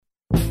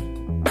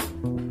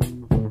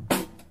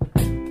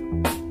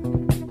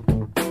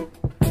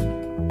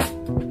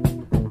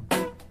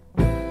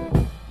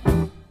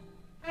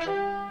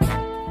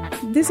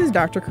This is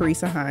Dr.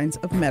 Carissa Hines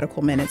of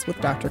Medical Minutes with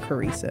Dr.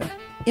 Carissa.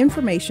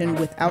 Information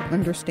without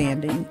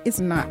understanding is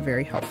not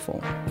very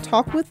helpful.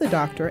 Talk with the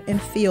doctor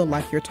and feel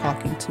like you're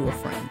talking to a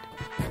friend.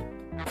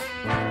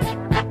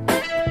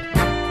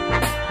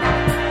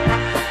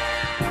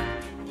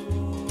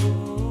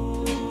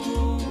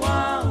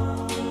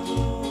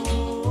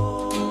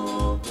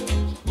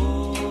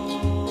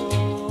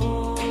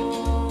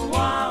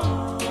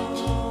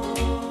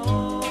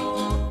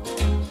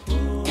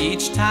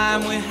 Each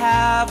time we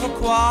have a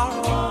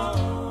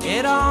quarrel,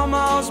 it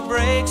almost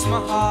breaks my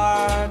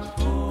heart,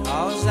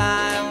 'cause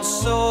I'm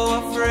so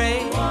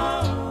afraid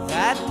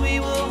that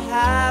we will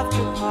have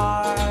to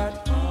part.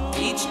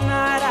 Each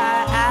night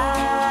I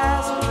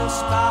ask the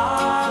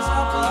stars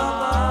up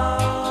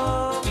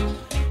above,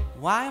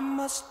 why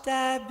must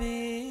I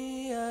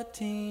be a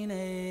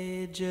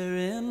teenager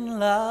in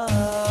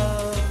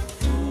love?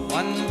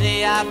 One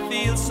day I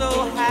feel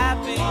so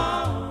happy,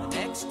 the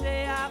next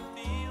day I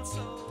feel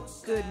so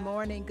sad. Good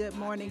morning, good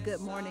morning,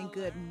 good morning,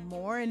 good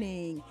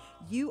morning.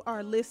 You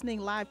are listening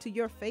live to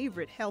your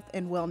favorite health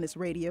and wellness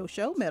radio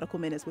show, Medical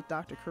Minutes with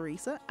Dr.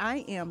 Carissa.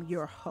 I am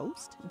your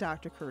host,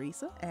 Dr.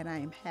 Carissa, and I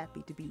am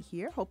happy to be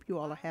here. Hope you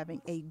all are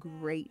having a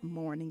great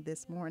morning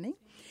this morning.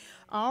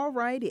 All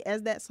righty,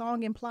 as that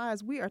song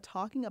implies, we are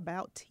talking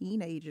about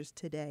teenagers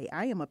today.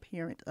 I am a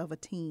parent of a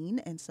teen,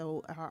 and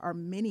so are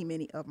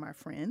many of my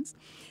friends.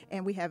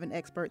 And we have an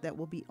expert that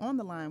will be on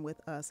the line with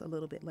us a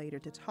little bit later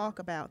to talk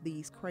about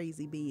these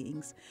crazy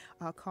beings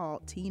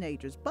called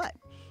teenagers. But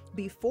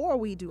before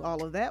we do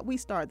all of that, we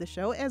start the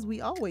show, as we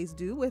always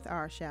do, with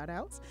our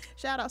shout-outs.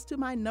 Shout-outs to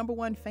my number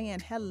one fan.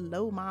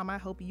 Hello, Mom. I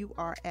hope you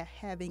are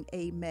having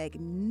a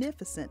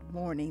magnificent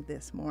morning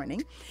this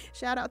morning.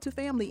 Shout-out to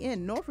family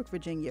in Norfolk,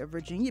 Virginia,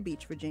 Virginia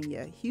Beach,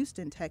 Virginia,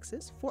 Houston,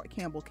 Texas, Fort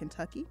Campbell,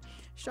 Kentucky,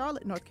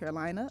 Charlotte, North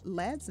Carolina,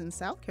 Ladson,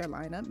 South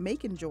Carolina,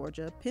 Macon,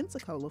 Georgia,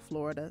 Pensacola,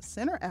 Florida,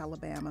 Center,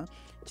 Alabama,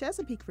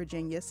 Chesapeake,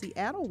 Virginia,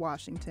 Seattle,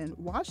 Washington,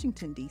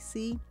 Washington,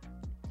 D.C.,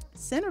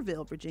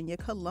 Centerville, Virginia,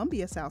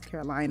 Columbia, South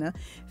Carolina,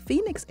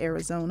 Phoenix,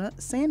 Arizona,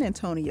 San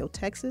Antonio,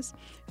 Texas,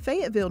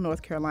 Fayetteville,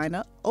 North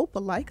Carolina,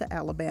 Opelika,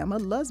 Alabama,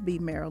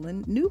 Lusby,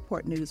 Maryland,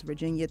 Newport News,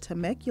 Virginia,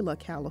 Temecula,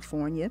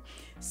 California,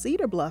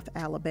 Cedar Bluff,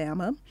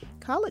 Alabama,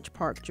 College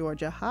Park,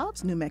 Georgia,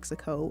 Hobbs, New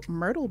Mexico,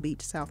 Myrtle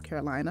Beach, South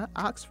Carolina,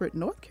 Oxford,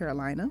 North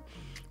Carolina,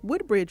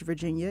 Woodbridge,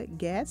 Virginia,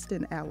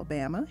 Gadsden,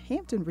 Alabama,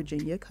 Hampton,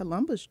 Virginia,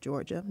 Columbus,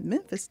 Georgia,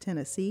 Memphis,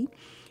 Tennessee,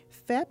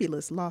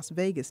 fabulous Las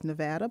Vegas,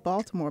 Nevada,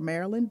 Baltimore,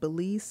 Maryland,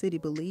 Belize City,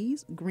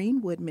 Belize,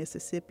 Greenwood,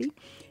 Mississippi,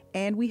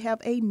 and we have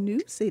a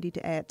new city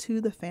to add to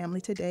the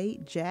family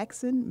today,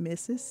 Jackson,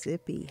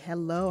 Mississippi.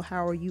 Hello,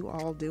 how are you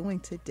all doing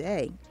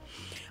today?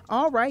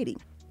 All righty.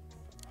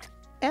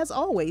 As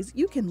always,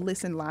 you can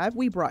listen live.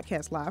 We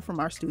broadcast live from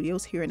our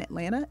studios here in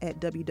Atlanta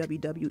at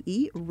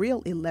WWWE Real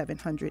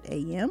 1100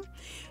 AM.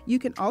 You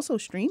can also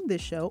stream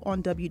this show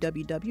on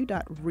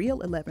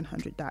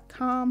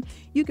www.real1100.com.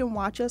 You can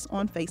watch us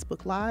on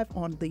Facebook Live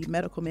on the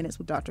Medical Minutes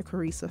with Dr.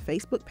 Carissa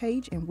Facebook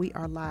page, and we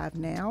are live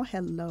now.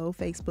 Hello,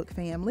 Facebook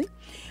family.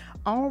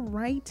 All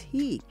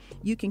righty.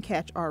 You can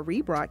catch our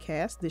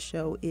rebroadcast. The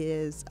show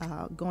is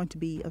going to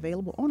be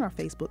available on our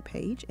Facebook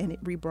page, and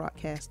it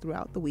rebroadcasts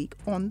throughout the week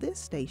on this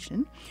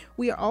station.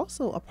 We are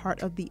also a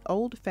part of the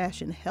Old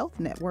Fashioned Health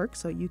Network,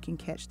 so you can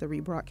catch the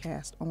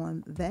rebroadcast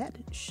on that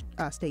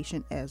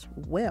station as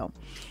well.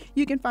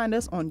 You can find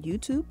us on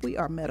YouTube. We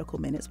are Medical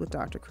Minutes with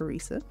Dr.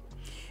 Carissa.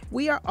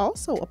 We are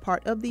also a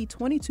part of the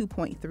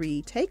 22.3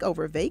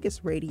 Takeover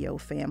Vegas radio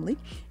family,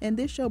 and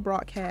this show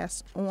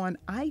broadcasts on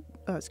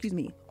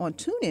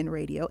TuneIn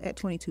Radio at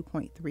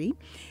 22.3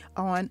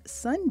 on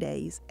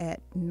Sundays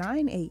at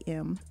 9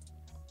 a.m.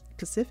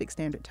 Pacific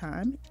Standard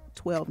Time,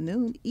 12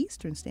 noon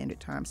Eastern Standard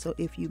Time. So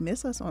if you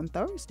miss us on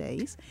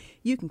Thursdays,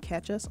 you can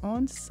catch us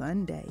on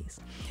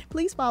Sundays.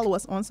 Please follow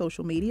us on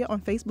social media.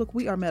 On Facebook,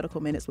 we are Medical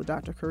Minutes with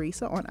Dr.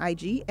 Carissa. On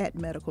IG at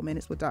Medical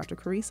Minutes with Dr.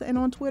 Carissa, and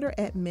on Twitter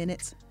at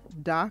Minutes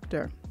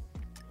Doctor.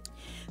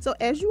 So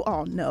as you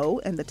all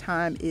know, and the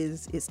time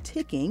is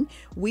ticking,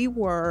 we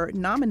were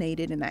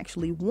nominated and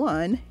actually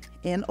won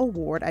an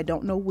award. I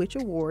don't know which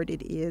award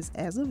it is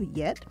as of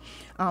yet,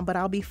 but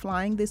I'll be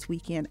flying this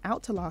weekend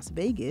out to Las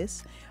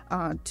Vegas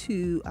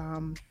to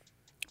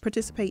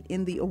participate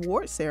in the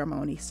award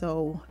ceremony.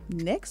 So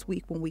next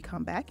week when we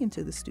come back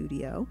into the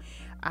studio,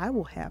 I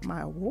will have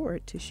my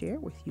award to share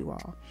with you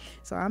all.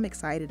 So I'm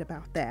excited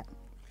about that.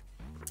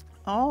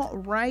 All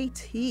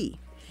righty.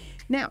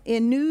 Now,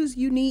 in news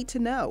you need to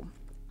know,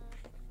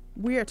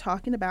 we are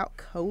talking about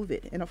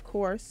COVID, and of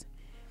course,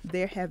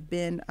 there have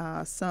been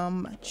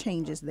some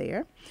changes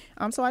there.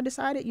 So I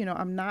decided,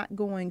 I'm not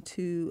going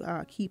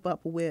to keep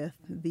up with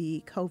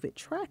the COVID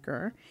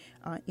tracker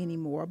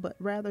anymore, but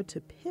rather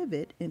to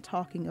pivot in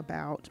talking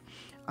about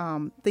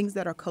things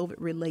that are COVID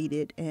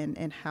related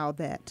and how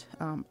that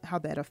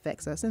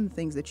affects us, and the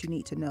things that you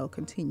need to know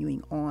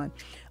continuing on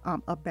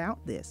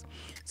about this.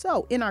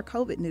 So in our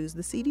COVID news,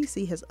 the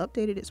CDC has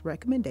updated its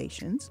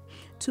recommendations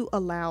to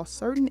allow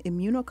certain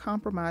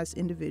immunocompromised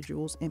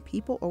individuals and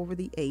people over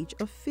the age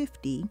of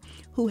 50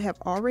 who have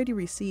already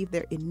received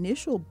their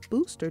initial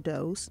booster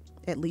dose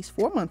at least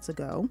 4 months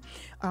ago.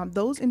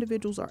 Those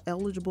individuals are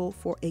eligible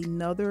for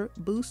another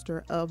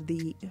booster of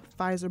the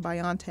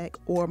Pfizer-BioNTech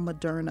or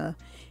Moderna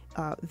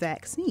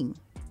vaccine.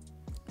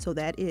 So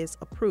that is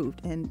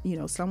approved. And,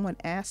 someone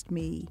asked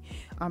me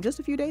just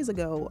a few days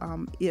ago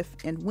if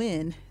and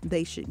when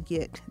they should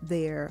get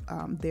their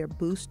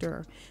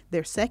booster,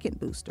 their second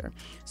booster.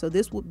 So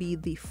this would be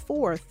the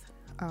fourth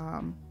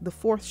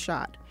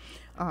shot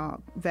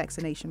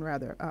vaccination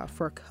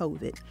for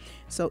COVID.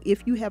 So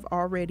if you have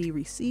already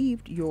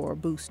received your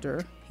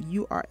booster,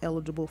 you are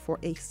eligible for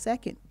a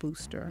second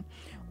booster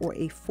or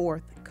a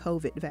fourth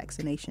COVID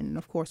vaccination. And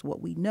of course,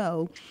 what we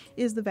know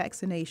is the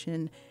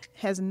vaccination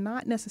has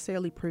not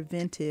necessarily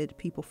prevented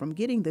people from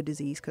getting the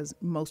disease, because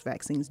most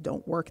vaccines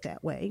don't work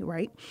that way,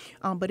 right?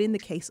 But in the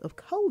case of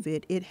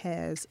COVID, it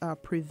has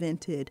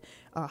prevented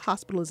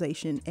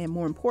hospitalization and,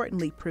 more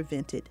importantly,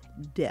 prevented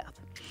death.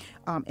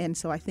 And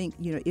so I think,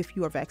 if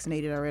you are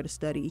vaccinated, I read a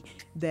study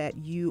that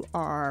you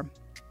are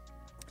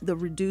the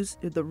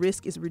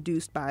risk is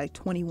reduced by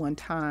 21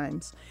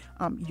 times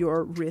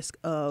your risk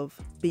of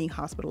being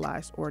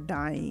hospitalized or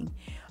dying.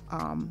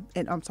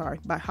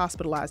 By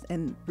hospitalized,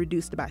 and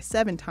reduced by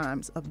 7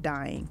 times of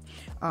dying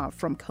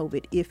from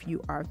COVID if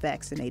you are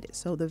vaccinated.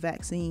 So the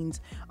vaccines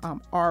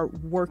are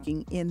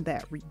working in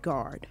that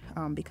regard,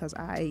 because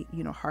I,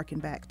 hearken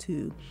back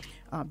to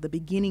the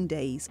beginning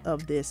days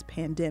of this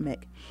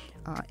pandemic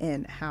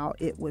and how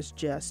it was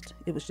just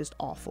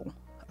awful.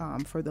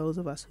 For those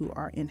of us who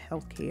are in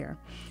healthcare,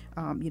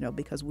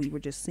 because we were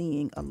just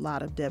seeing a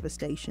lot of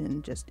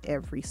devastation just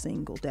every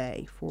single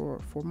day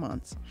for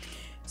months.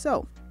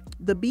 So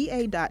the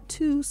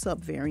BA.2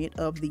 subvariant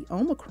of the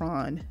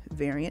Omicron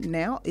variant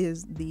now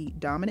is the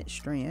dominant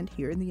strand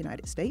here in the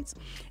United States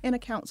and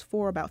accounts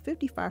for about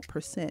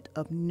 55%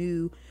 of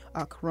new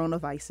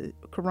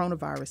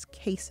coronavirus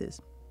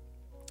cases.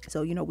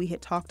 So, we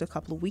had talked a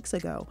couple of weeks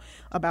ago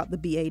about the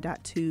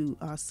BA.2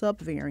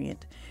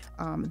 subvariant,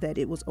 that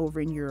it was over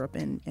in Europe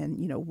and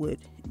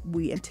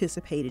we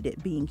anticipated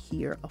it being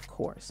here, of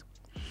course.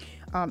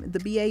 The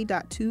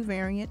BA.2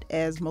 variant,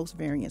 as most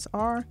variants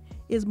are,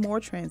 is more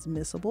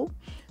transmissible,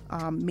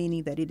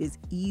 meaning that it is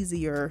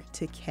easier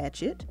to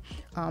catch it.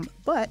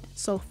 But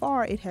so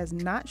far, it has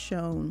not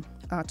shown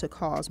to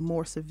cause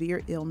more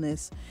severe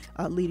illness,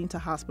 leading to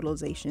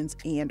hospitalizations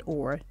and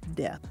or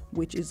death,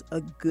 which is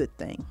a good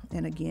thing.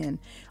 And again,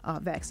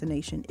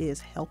 vaccination is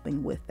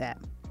helping with that.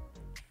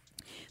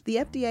 The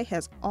FDA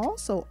has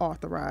also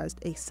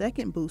authorized a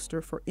second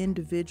booster for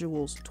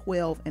individuals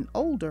 12 and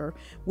older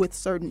with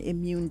certain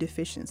immune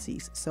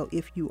deficiencies. So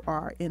if you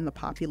are in the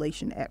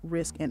population at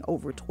risk and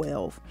over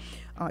 12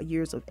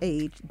 years of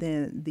age,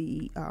 then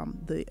the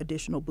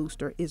additional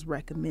booster is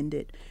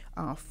recommended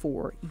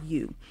for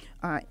you.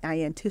 I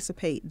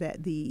anticipate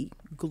that the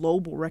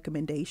global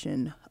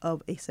recommendation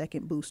of a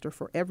second booster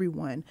for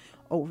everyone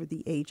over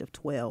the age of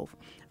 12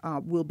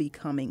 will be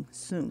coming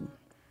soon.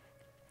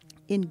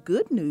 In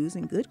good news,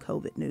 in good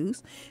COVID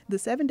news, the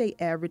 7-day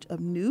average of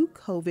new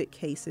COVID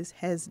cases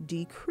has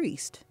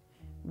decreased,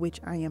 which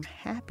I am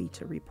happy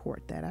to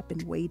report that. I've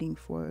been waiting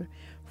for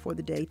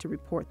the day to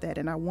report that,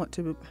 and I want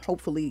to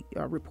hopefully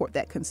report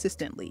that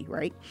consistently,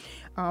 right?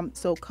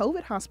 So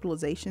COVID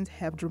hospitalizations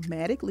have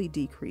dramatically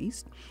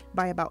decreased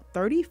by about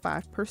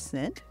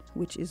 35%,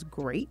 which is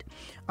great,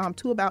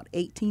 to about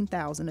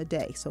 18,000 a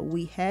day. So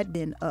we had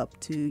been up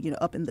to,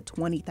 up in the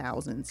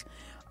 20,000s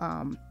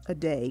a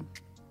day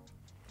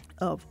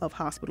of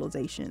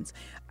hospitalizations.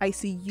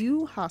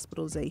 ICU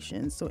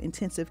hospitalizations, so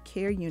intensive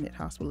care unit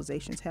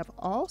hospitalizations, have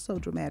also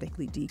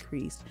dramatically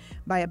decreased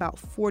by about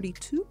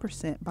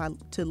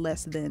 42% to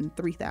less than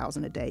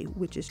 3,000 a day,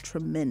 which is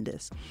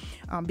tremendous.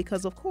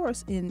 Because of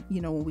course, when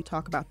we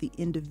talk about the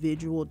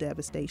individual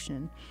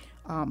devastation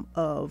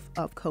of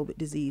COVID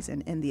disease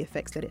and the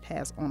effects that it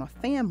has on a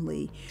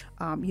family,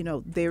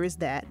 there is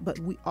that, but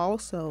we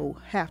also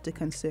have to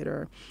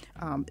consider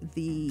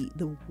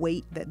the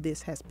weight that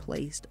this has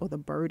placed, or the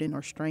burden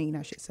or strain,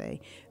 I should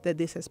say, that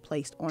this has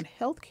placed on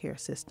healthcare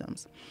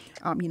systems.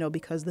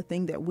 Because the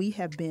thing that we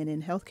have been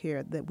in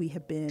healthcare that we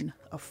have been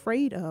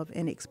afraid of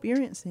and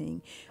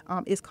experiencing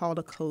is called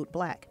a code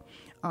black,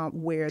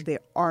 where there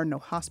are no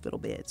hospital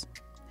beds.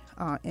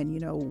 I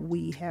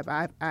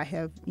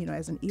have,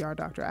 as an ER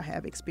doctor, I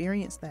have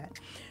experienced that,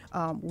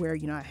 where,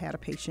 I had a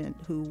patient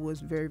who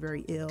was very,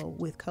 very ill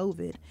with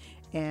COVID,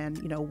 and,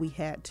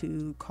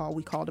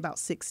 we called about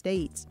 6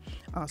 states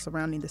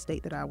surrounding the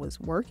state that I was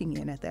working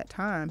in at that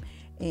time,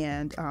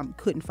 and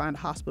couldn't find a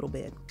hospital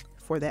bed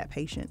for that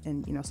patient.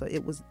 And, so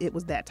it was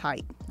that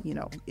tight,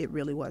 it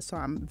really was. So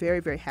I'm very,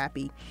 very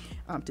happy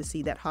to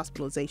see that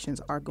hospitalizations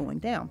are going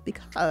down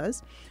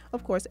because,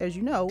 of course, as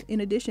you know,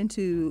 in addition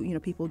to,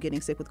 people getting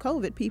sick with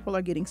COVID, people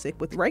are getting sick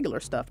with regular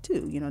stuff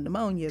too,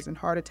 pneumonias and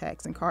heart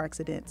attacks and car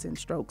accidents and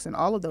strokes and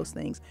all of those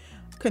things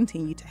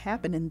continue to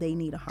happen, and they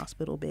need a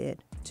hospital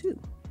bed too.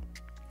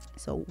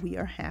 So we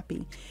are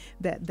happy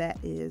that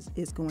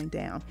is going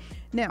down.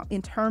 Now,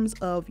 in terms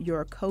of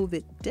your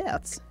COVID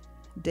deaths,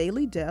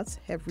 daily deaths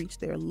have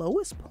reached their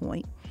lowest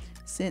point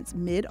since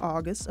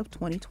mid-August of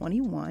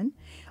 2021,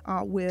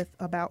 with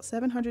about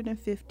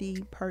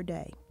 750 per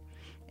day.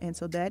 And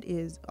so that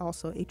is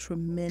also a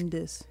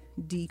tremendous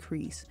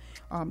decrease,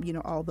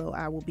 although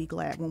I will be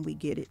glad when we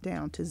get it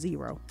down to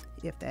zero,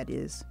 if that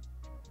is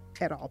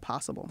at all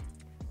possible.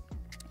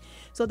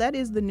 So that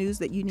is the news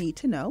that you need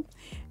to know.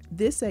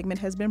 This segment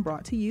has been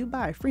brought to you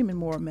by Freeman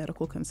Moore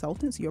Medical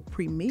Consultants, your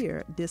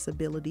premier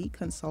disability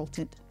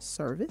consultant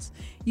service.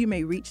 You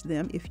may reach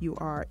them if you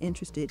are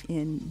interested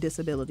in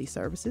disability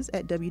services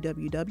at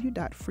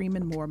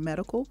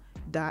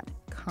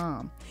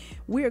www.freemanmoremedical.com.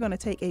 We are going to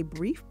take a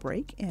brief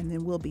break, and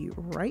then we'll be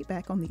right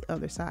back on the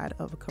other side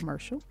of a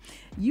commercial.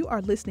 You are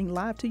listening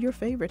live to your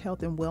favorite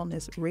health and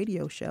wellness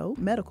radio show,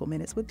 Medical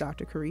Minutes with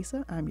Dr.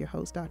 Carissa. I'm your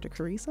host, Dr.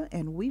 Carissa,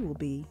 and we will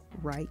be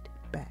right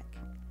back.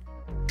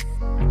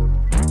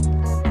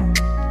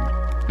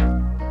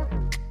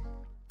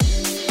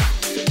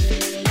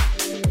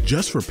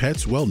 Just for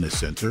Pets Wellness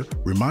Center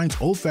reminds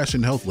Old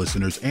Fashioned Health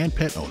listeners and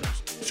pet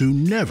owners to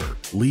never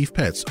leave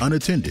pets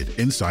unattended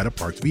inside a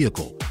parked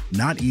vehicle,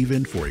 not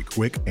even for a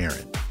quick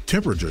errand.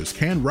 Temperatures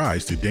can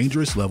rise to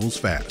dangerous levels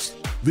fast.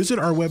 Visit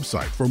our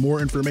website for more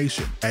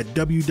information at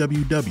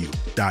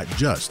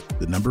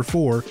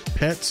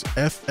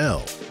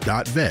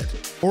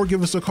www.just4petsfl.vet or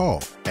give us a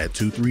call at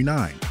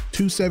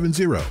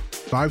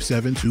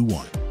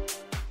 239-270-5721.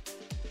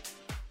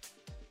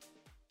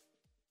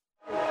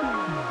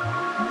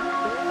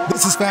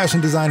 This is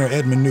fashion designer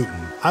Edmund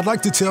Newton. I'd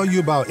like to tell you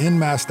about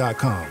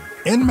nmask.com.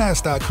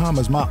 nmask.com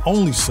is my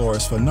only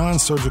source for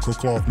non-surgical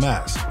cloth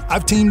masks.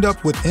 I've teamed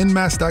up with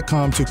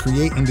nmask.com to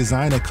create and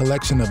design a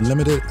collection of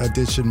limited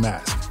edition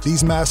masks.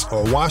 These masks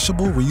are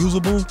washable,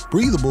 reusable,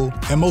 breathable,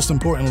 and most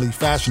importantly,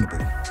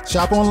 fashionable.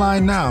 Shop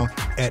online now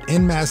at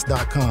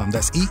nmask.com.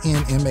 That's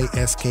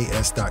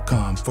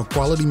ENMASKS.com for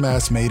quality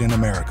masks made in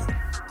America.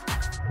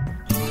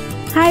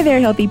 Hi there,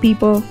 healthy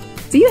people.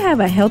 Do you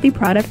have a healthy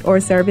product or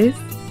service?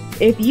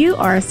 If you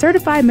are a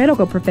certified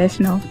medical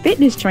professional,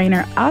 fitness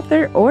trainer,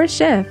 author, or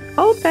chef,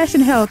 Old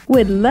Fashioned Health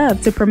would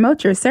love to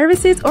promote your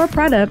services or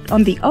product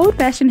on the Old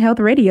Fashioned Health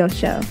radio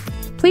show.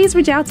 Please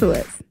reach out to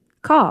us.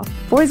 Call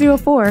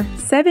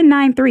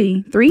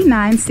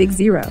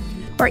 404-793-3960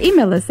 or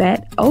email us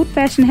at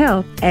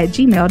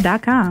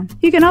oldfashionedhealth@gmail.com.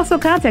 You can also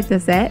contact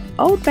us at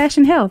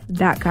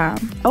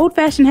oldfashionedhealth.com. Old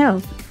Fashioned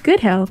Health,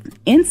 good health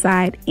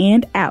inside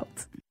and out.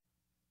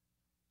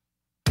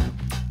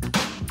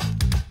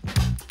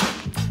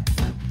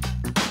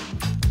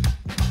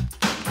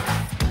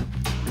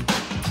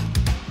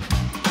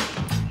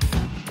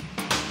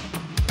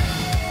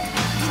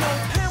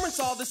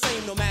 The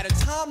same, no matter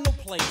time, no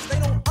place. They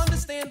don't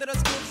understand that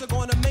us kids are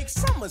going to make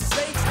some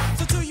mistakes.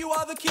 So to you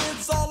other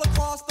kids all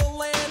across the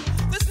land,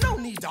 there's no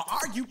need to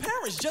argue.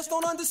 Parents just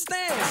don't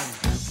understand.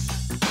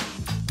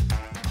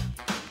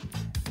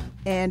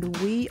 And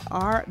we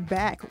are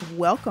back.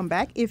 Welcome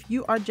back. If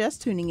you are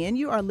just tuning in,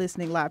 you are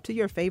listening live to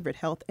your favorite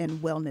health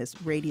and wellness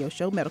radio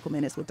show, Medical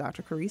Minutes with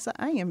Dr. Carissa.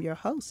 I am your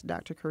host,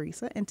 Dr.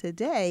 Carissa, and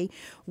today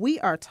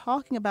we are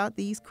talking about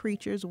these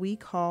creatures we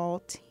call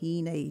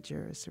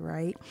teenagers,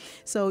 right?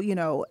 So,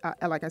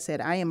 like I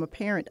said, I am a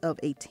parent of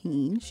a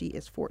teen. She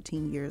is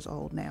 14 years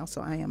old now,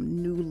 so I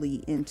am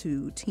newly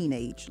into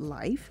teenage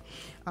life.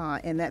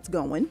 And that's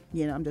going,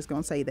 I'm just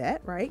going to say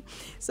that, right?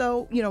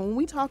 So, when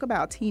we talk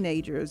about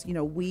teenagers,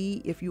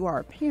 if you are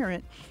a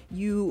parent,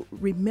 you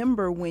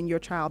remember when your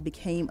child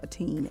became a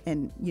teen.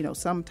 And,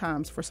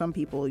 sometimes for some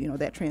people,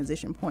 that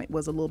transition point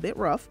was a little bit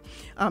rough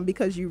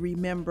because you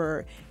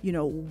remember,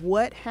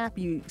 what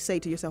happened. You say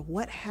to yourself,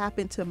 what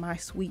happened to my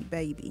sweet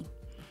baby?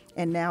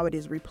 And now it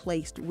is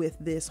replaced with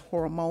this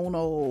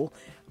hormonal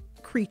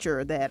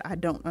creature that I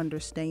don't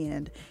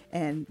understand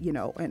and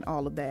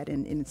all of that,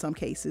 and in some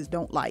cases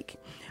don't like,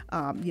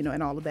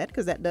 and all of that,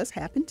 because that does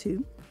happen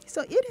too.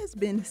 So it has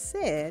been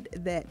said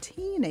that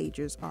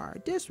teenagers are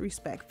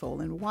disrespectful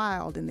and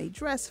wild, and they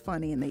dress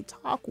funny and they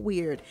talk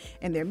weird,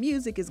 and their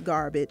music is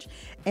garbage,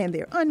 and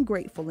they're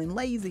ungrateful and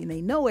lazy, and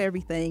they know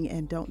everything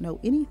and don't know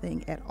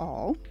anything at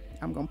all.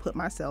 I'm going to put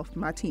my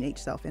teenage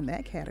self in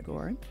that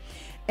category.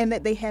 And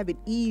that they have it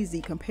easy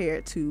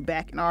compared to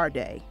back in our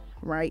day,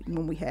 right?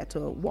 When we had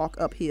to walk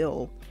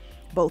uphill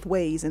both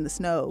ways in the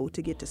snow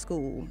to get to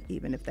school,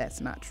 even if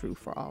that's not true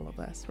for all of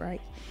us,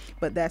 right?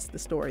 But that's the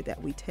story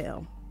that we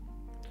tell,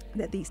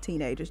 that these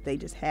teenagers, they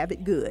just have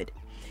it good.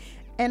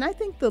 And I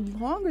think the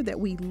longer that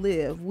we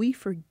live, we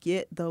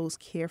forget those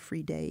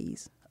carefree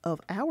days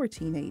of our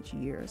teenage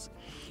years.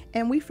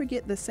 And we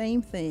forget the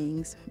same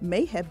things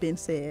may have been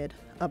said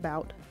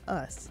about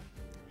us.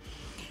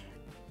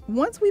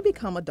 Once we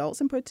become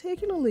adults, and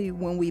particularly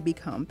when we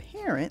become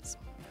parents,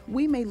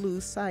 we may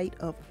lose sight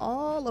of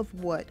all of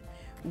what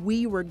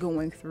we were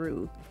going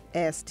through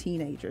as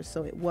teenagers.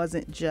 So it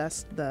wasn't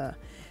just the,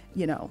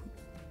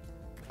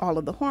 all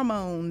of the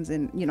hormones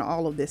and,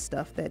 all of this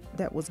stuff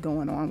that was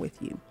going on with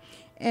you.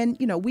 And,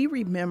 we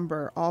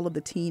remember all of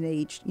the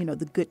teenage,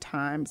 the good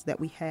times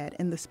that we had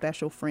and the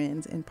special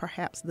friends and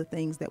perhaps the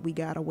things that we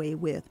got away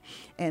with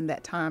and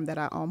that time that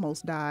I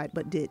almost died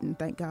but didn't,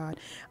 thank God.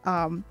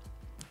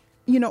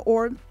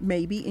 Or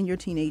maybe in your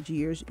teenage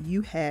years,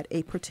 you had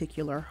a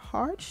particular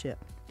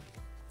hardship.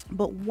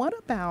 But what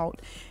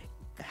about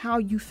how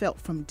you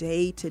felt from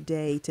day to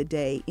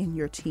day in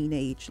your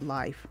teenage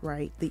life,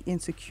 right? The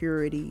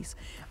insecurities,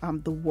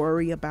 the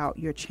worry about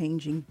your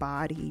changing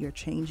body, your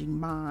changing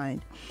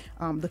mind,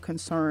 the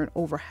concern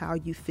over how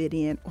you fit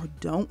in or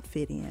don't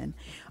fit in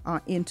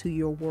into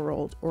your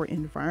world or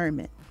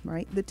environment,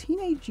 right? The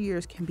teenage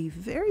years can be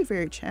very,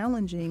 very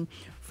challenging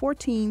for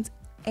teens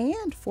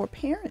and for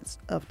parents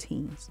of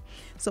teens.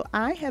 So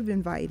I have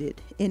invited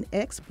an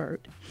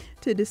expert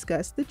to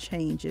discuss the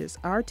changes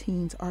our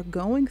teens are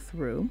going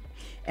through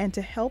and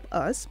to help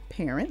us,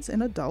 parents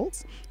and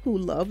adults who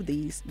love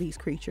these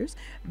creatures,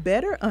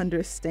 better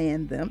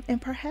understand them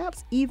and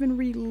perhaps even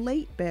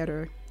relate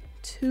better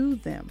to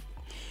them.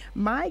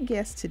 My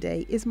guest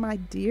today is my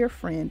dear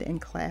friend and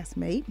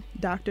classmate,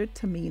 Dr.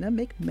 Tamina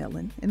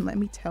McMillan, and let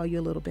me tell you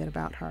a little bit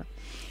about her.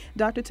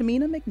 Dr.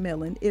 Tamina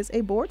McMillan is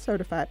a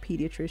board-certified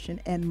pediatrician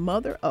and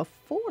mother of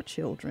 4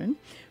 children,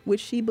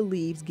 which she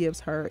believes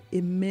gives her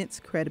immense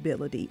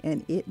credibility,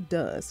 and it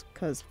does,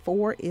 because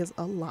 4 is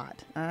a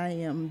lot. I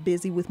am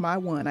busy with my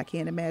 1. I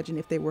can't imagine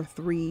if there were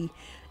 3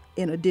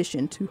 in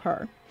addition to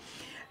her.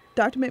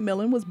 Dr.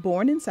 McMillan was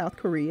born in South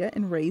Korea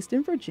and raised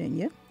in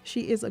Virginia.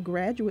 She is a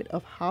graduate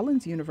of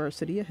Hollins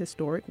University, a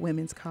historic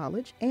women's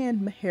college,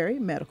 and Meharry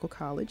Medical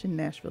College in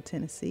Nashville,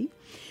 Tennessee,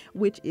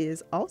 which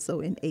is also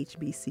an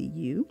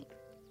HBCU,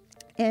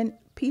 and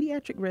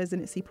pediatric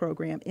residency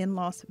program in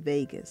Las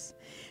Vegas.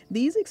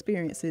 These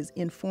experiences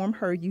inform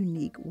her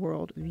unique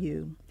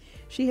worldview.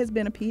 She has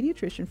been a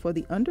pediatrician for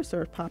the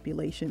underserved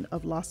population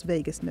of Las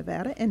Vegas,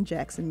 Nevada, and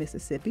Jackson,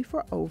 Mississippi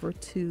for over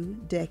 2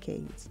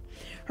 decades.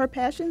 Her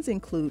passions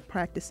include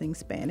practicing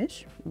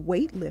Spanish,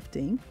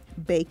 weightlifting,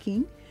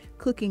 baking,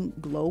 cooking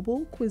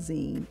global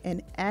cuisine,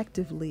 and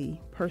actively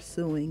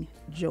pursuing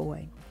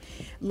joy.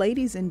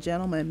 Ladies and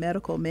gentlemen,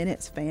 Medical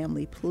Minutes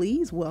family,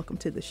 please welcome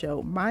to the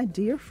show my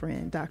dear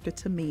friend, Dr.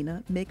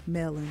 Tamina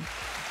McMillan.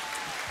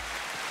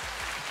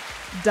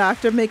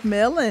 Dr.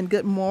 McMillan,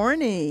 good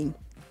morning.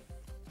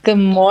 Good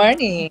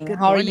morning. Good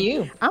How morning. are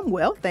you? I'm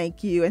well,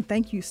 thank you. And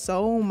thank you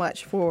so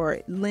much for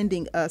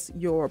lending us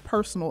your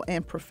personal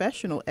and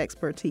professional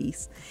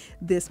expertise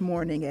this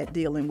morning at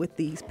dealing with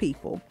these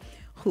people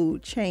who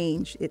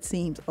change, it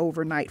seems,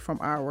 overnight from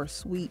our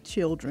sweet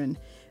children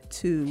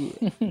to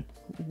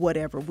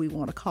whatever we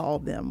want to call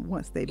them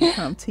once they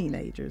become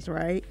teenagers,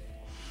 right?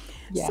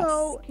 Yes.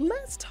 So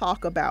let's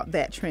talk about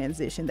that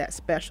transition, that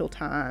special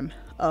time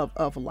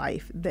of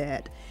life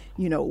that,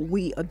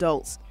 we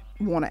adults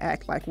want to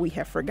act like we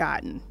have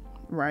forgotten,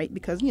 right?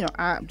 Because,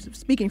 I'm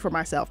speaking for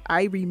myself,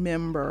 I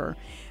remember,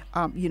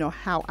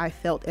 how I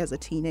felt as a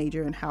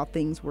teenager and how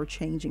things were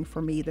changing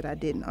for me that I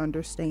didn't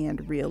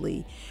understand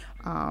really,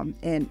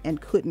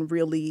 and couldn't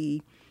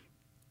really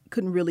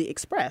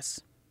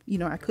express.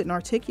 I couldn't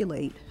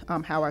articulate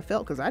how I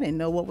felt because I didn't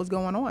know what was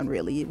going on,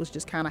 really. It was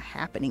just kind of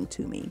happening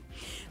to me.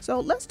 So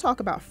let's talk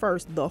about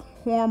first the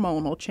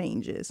hormonal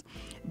changes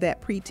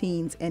that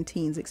preteens and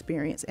teens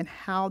experience and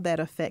how that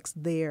affects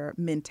their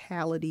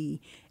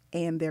mentality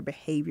and their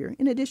behavior.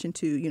 In addition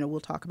to,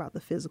 we'll talk about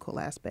the physical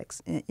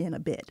aspects in a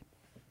bit.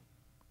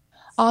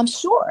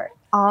 Sure.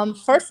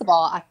 First of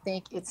all, I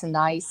think it's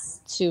nice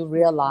to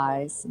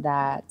realize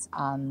that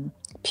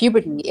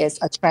puberty is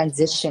a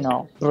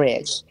transitional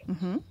bridge.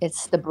 Mm-hmm.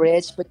 It's the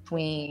bridge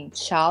between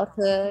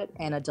childhood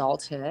and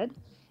adulthood.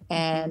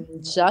 And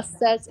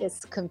just as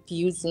it's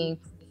confusing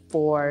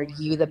for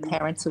you, the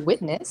parent, to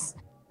witness,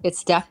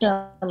 it's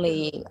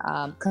definitely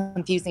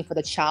confusing for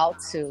the child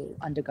to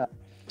undergo.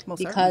 Most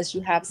because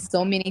certainly. you have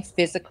so many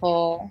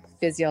physical,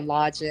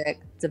 physiologic,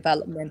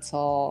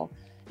 developmental,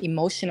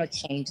 emotional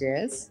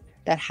changes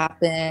that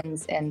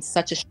happens in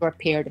such a short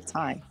period of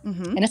time.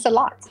 Mm-hmm. And it's a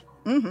lot.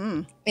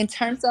 Mm-hmm. In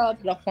terms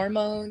of the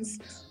hormones,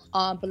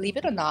 believe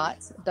it or not,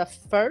 the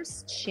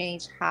first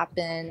change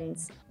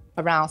happens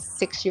around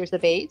 6 years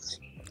of age.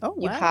 Oh, wow.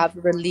 You have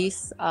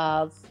release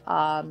of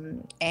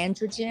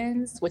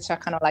androgens, which are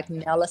kind of like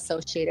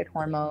male-associated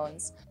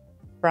hormones,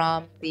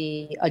 from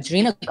the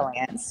adrenal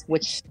glands,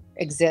 which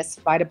exist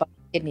right above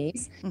the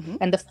kidneys. Mm-hmm.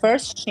 And the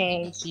first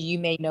change you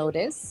may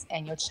notice,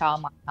 and your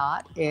child might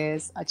not,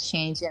 is a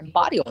change in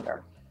body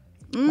odor.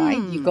 Right?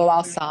 You go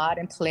outside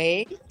and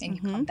play, and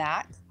you come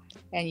back,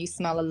 and you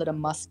smell a little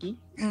musky,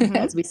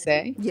 as we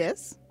say.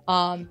 Yes.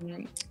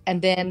 And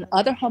then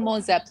other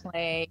hormones at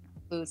play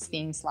includes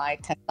things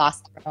like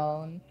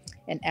testosterone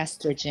and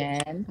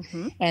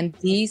estrogen. And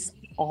these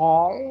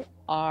all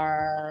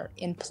are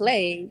in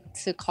play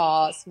to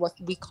cause what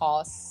we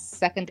call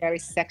secondary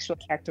sexual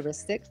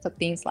characteristics. So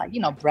things like,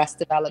 breast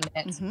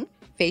development,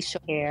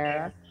 facial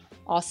hair,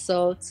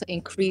 also to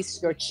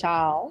increase your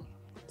child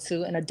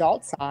to an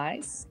adult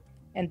size.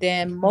 And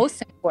then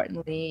most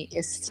importantly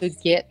is to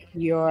get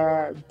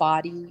your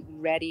body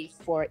ready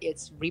for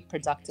its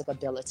reproductive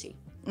ability.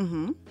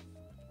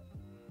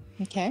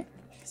 Okay.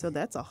 So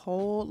that's a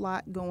whole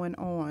lot going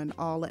on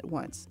all at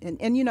once.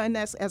 And and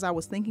that's, as I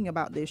was thinking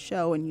about this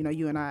show, and,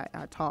 you and I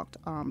talked,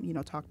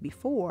 talked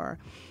before,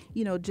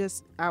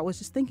 I was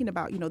just thinking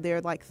about, there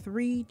are like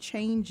 3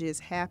 changes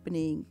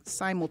happening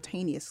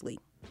simultaneously,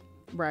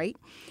 right?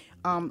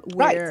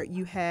 Where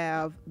you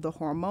have the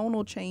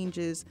hormonal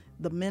changes,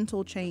 the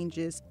mental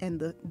changes, and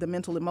the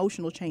mental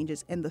emotional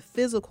changes, and the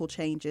physical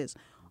changes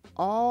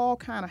all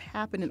kind of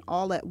happening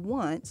all at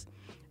once,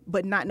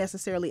 but not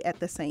necessarily at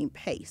the same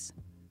pace.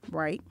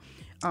 Right.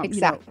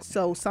 Exactly.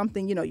 So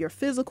something, your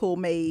physical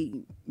may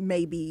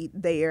be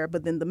there,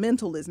 but then the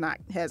mental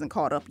hasn't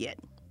caught up yet,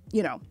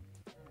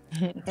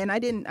 and I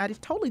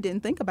totally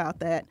didn't think about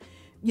that,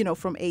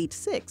 from age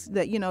 6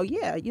 that,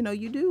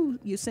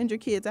 you send your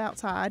kids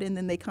outside and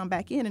then they come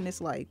back in and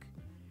it's like,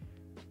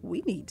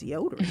 we need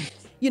deodorant,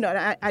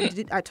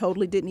 I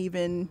totally didn't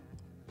even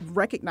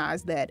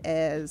recognize that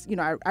as,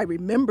 I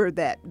remember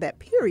that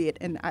period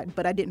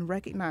but I didn't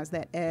recognize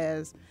that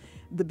as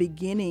the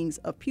beginnings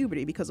of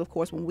puberty, because of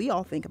course when we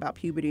all think about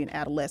puberty and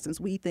adolescence,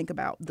 we think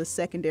about the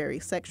secondary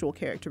sexual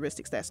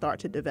characteristics that start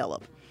to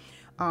develop,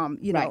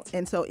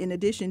 and so in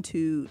addition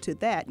to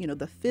that,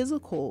 the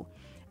physical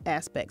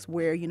aspects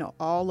where,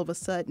 all of a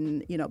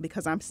sudden,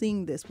 because I'm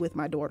seeing this with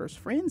my daughter's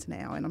friends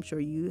now, and I'm sure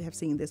you have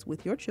seen this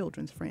with your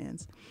children's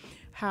friends,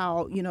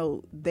 how,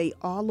 they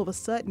all of a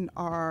sudden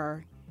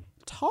are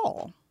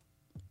tall,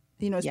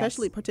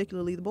 especially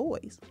particularly the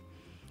boys.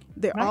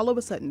 They're all of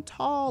a sudden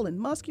tall and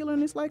muscular,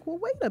 and it's like, well,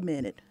 wait a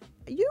minute.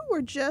 You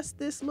were just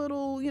this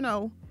little,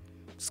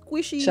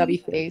 squishy,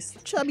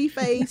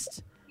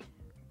 chubby-faced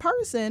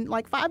person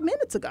like 5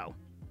 minutes ago.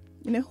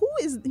 Who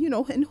is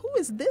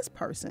this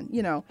person?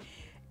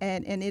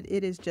 And it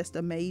is just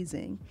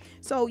amazing.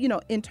 So,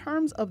 in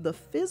terms of the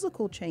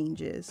physical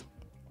changes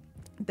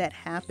that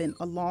happen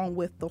along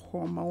with the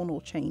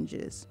hormonal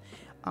changes,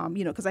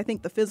 because I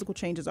think the physical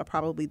changes are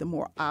probably the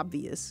more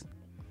obvious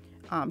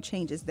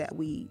changes that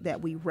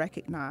we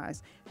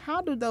recognize. How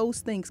do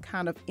those things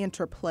kind of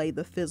interplay,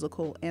 the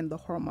physical and the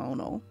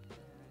hormonal?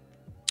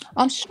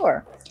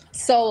 Sure.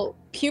 So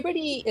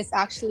puberty is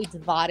actually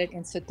divided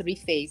into 3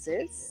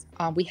 phases.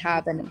 We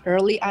have an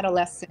early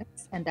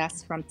adolescence, and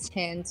that's from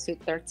 10 to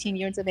 13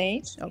 years of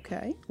age.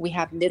 Okay. We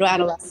have middle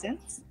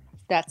adolescence,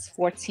 that's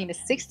 14 to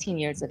 16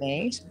 years of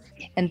age.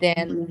 And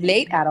then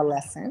late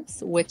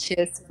adolescence, which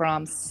is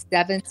from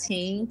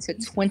 17 to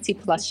 20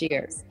 plus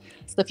years.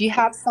 So if you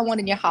have someone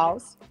in your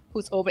house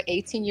who's over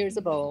 18 years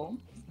old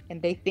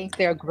and they think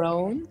they're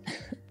grown,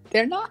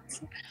 they're not.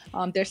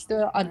 They're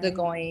still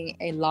undergoing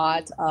a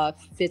lot of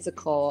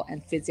physical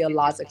and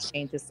physiologic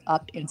changes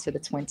up into the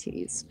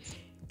 20s.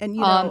 And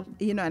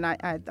and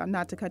I'm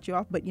not to cut you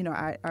off, but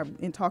I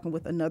in talking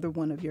with another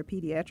one of your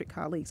pediatric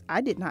colleagues,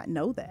 I did not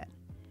know that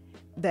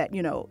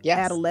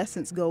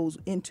adolescence goes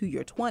into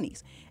your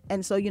 20s.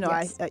 And so,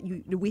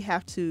 we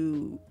have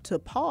to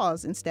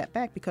pause and step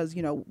back, because,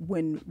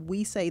 when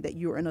we say that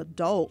you're an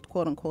adult,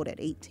 quote unquote, at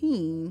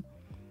 18,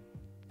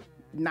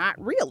 not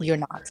really. You're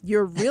not.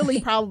 You're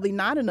really probably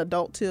not an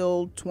adult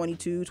till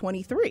 22,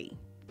 23,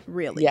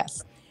 really.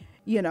 Yes.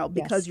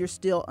 Because you're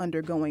still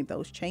undergoing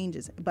those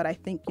changes. But I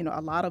think,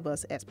 a lot of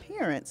us as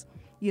parents,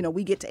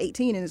 we get to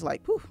 18 and it's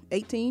like, poof,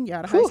 18, you're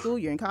out of high school,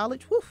 you're in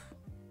college, poof,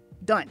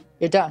 done.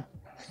 You're done.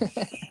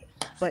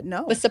 But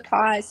no. But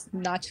surprise,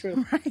 not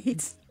true.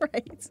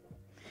 Right.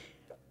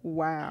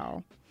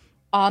 Wow.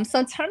 So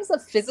in terms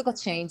of physical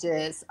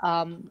changes,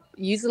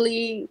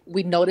 usually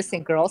we notice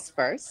in girls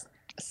first.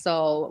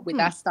 So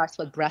that starts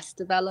with breast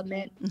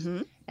development,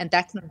 and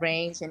that can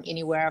range in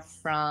anywhere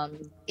from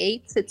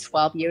 8 to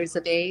 12 years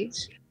of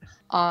age.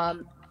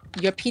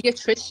 Your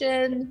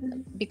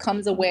pediatrician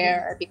becomes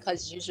aware,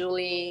 because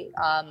usually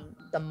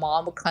the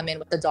mom will come in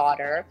with the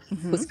daughter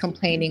who's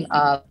complaining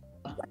of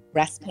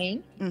breast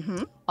pain.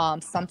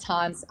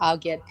 Sometimes I'll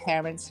get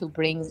parents who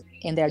bring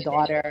in their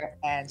daughter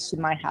and she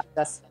might have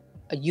just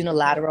a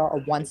unilateral or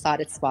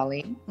one-sided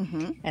swelling,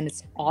 and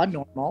it's all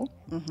normal.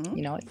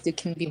 It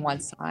can be one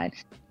side.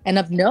 And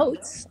of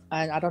note,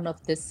 and I don't know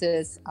if this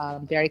is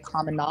very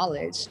common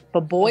knowledge,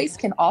 but boys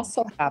can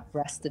also have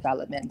breast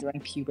development during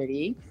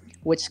puberty,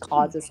 which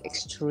causes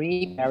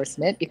extreme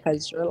embarrassment,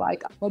 because you're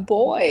like, I'm a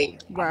boy.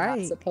 Right. I'm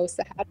not supposed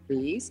to have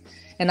these.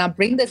 And I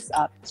bring this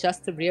up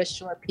just to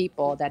reassure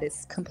people that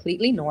it's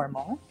completely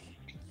normal.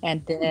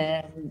 And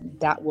then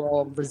that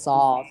will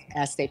resolve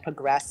as they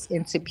progress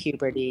into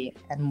puberty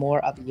and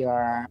more of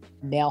your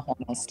male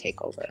hormones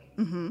take over.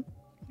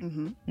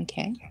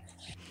 Okay.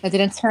 And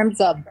then in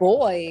terms of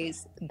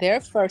boys, their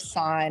first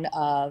sign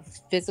of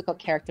physical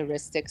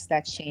characteristics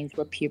that change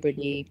with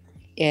puberty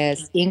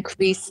is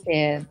increase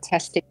in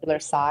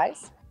testicular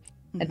size.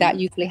 And that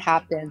usually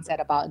happens at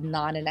about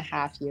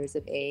 9.5 years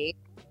of age.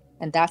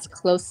 And that's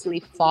closely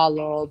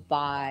followed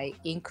by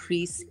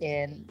increase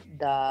in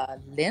the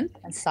length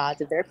and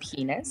size of their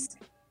penis.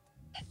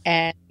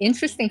 And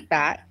interesting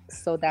fact,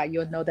 so that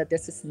you'll know that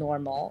this is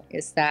normal,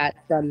 is that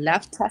the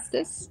left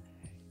testis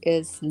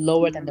is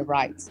lower than the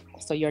right.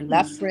 So your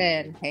left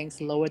friend hangs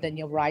lower than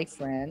your right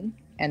friend,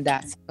 and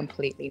that's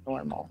completely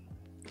normal.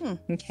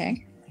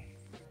 Okay.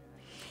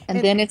 And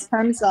then in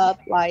terms of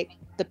like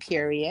the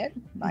period,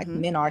 like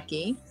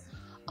menarche,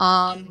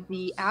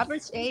 the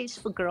average age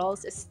for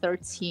girls is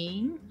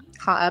 13.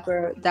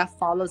 However, that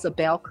follows a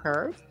bell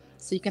curve.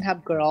 So you can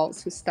have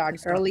girls who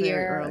start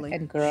earlier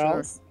and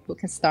girls who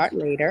can start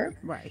later.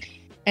 Right.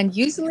 And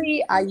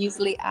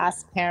I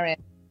ask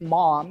parents,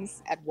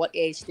 moms, at what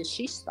age did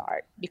she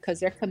start? Because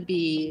there can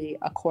be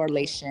a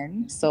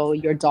correlation. So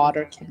your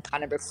daughter can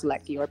kind of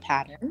reflect your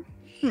pattern.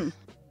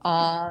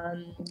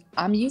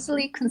 I'm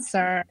usually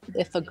concerned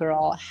if a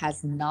girl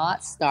has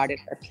not started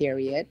her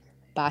period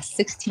by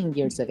 16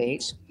 years of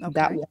age.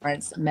 That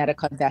warrants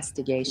medical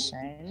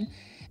investigation.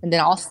 And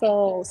then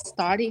also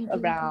starting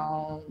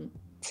around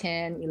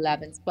 10,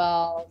 11,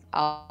 12,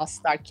 I'll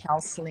start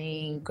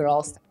counseling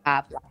girls to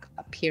have like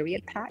a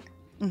period pack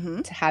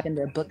to have in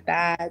their book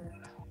bag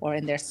or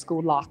in their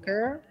school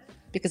locker,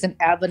 because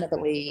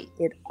inevitably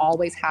it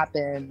always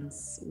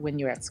happens when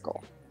you're at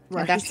school.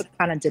 Right. And that's to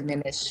kind of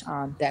diminish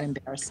that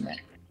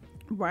embarrassment.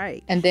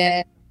 Right. And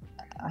then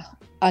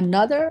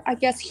another, I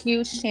guess,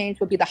 huge change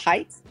would be the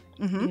height.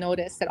 You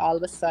notice that all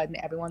of a sudden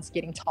everyone's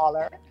getting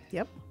taller.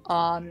 Yep.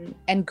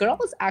 And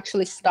girls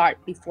actually start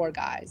before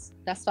guys.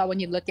 That's why when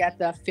you look at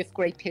the 5th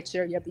grade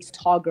picture, you have these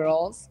tall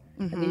girls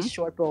and these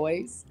short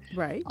boys.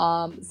 Right.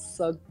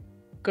 So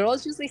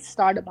girls usually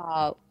start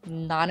about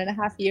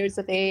 9.5 years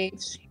of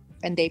age,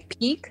 and they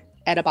peak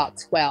at about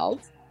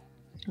 12.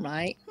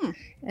 Right.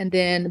 And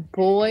then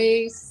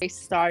boys, they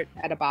start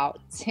at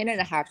about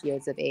 10.5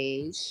 years of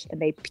age,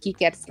 and they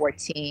peak at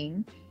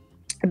 14.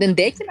 And then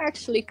they can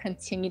actually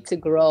continue to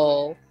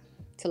grow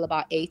till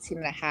about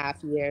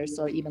 18.5 years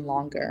or even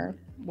longer.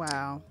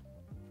 Wow.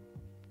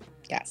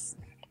 Yes.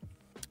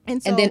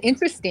 And then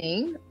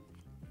interesting,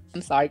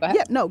 I'm sorry, go ahead.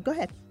 Yeah, no, go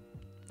ahead.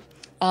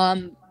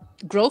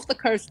 Growth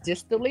occurs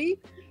distally.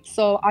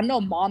 So I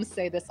know moms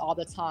say this all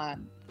the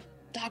time.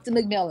 Dr.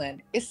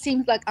 McMillan, it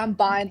seems like I'm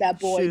buying that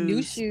boy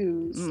new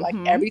shoes like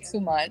every 2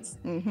 months.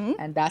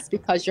 And that's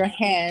because your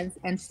hands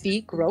and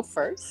feet grow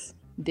first,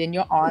 then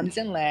your arms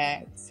and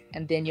legs,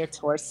 and then your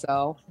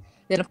torso.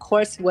 Then, of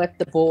course, with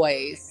the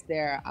boys,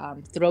 their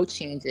throat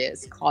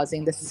changes,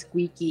 causing the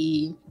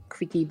squeaky,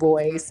 creaky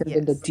voice, and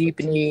then the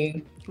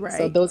deepening. Right.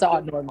 So those are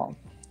all normal.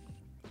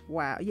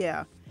 Wow.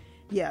 Yeah.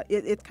 Yeah.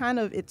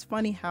 It's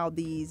funny how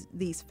these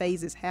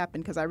phases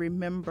happen, because I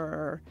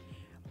remember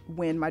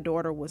when my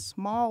daughter was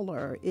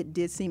smaller, it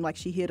did seem like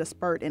she hit a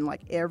spurt, and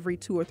like every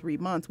 2 or 3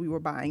 months we were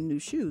buying new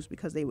shoes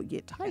because they would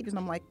get tight. And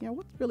I'm like,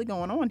 what's really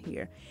going on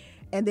here?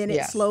 And then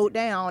it slowed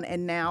down,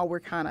 and now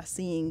we're kind of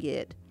seeing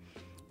it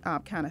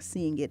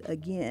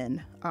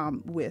again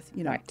with,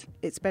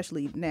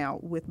 especially now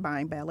with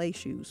buying ballet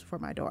shoes for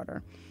my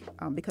daughter,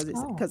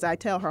 because I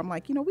tell her, I'm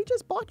like, we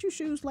just bought you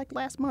shoes like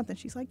last month, and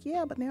she's like,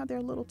 yeah, but now they're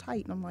a little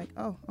tight. And I'm like,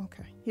 oh,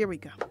 okay, here we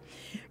go.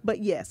 But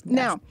yes.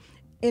 Now,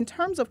 in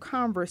terms of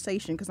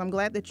conversation, because I'm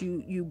glad that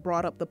you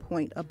brought up the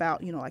point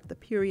about, like the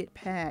period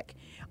pack,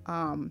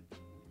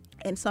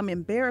 and some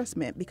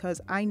embarrassment,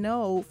 because I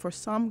know for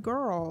some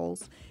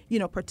girls,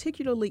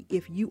 particularly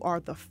if you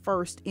are the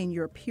first in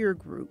your peer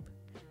group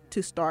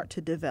to start to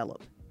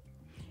develop,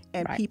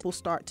 and people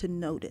start to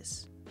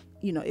notice,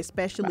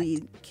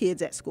 especially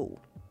kids at school,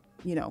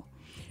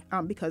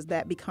 because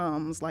that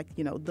becomes like,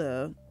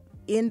 the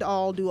end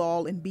all, do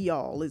all, and be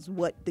all is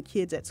what the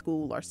kids at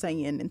school are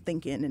saying and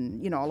thinking,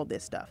 and, all of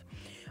this stuff.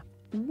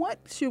 What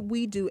should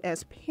we do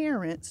as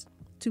parents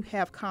to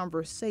have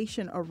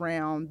conversation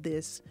around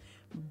this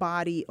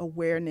body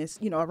awareness,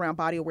 around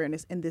body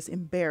awareness and this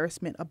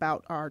embarrassment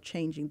about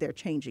their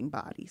changing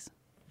bodies?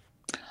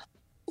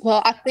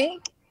 Well, I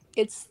think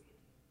it's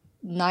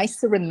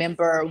nice to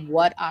remember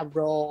what our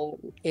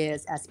role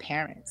is as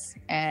parents.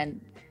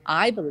 And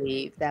I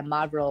believe that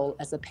my role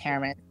as a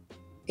parent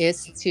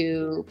is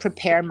to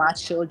prepare my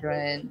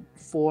children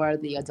for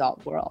the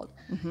adult world.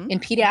 In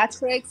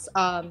pediatrics,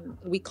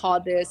 we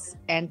call this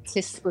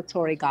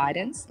anticipatory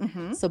guidance.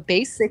 So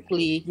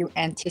basically, you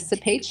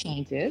anticipate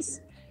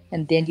changes,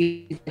 and then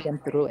you get them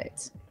through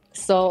it.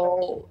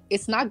 So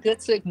it's not good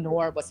to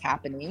ignore what's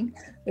happening.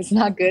 It's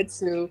not good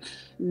to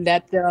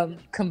let them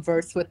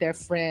converse with their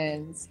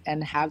friends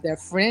and have their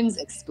friends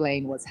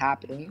explain what's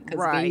happening.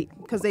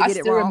 Because they get it wrong.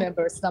 I still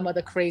remember some of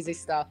the crazy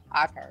stuff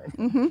I've heard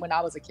when I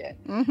was a kid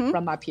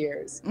from my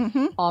peers.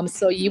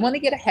 So you want to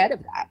get ahead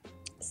of that.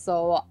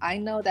 So I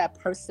know that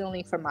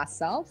personally for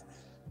myself,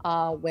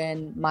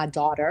 when my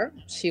daughter,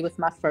 she was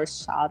my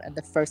first child and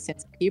the first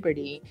into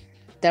puberty,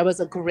 there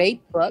was a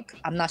great book.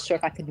 I'm not sure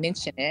if I could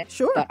mention it,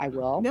 but I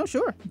will. No,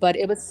 sure. But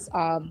it was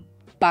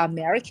by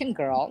American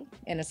Girl,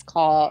 and it's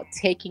called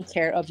Taking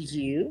Care of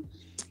You.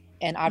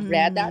 And I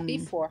read that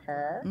before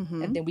her.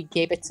 And then we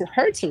gave it to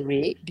her to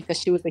read because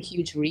she was a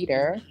huge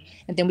reader.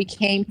 And then we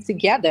came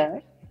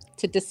together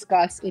to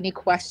discuss any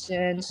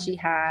questions she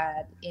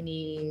had,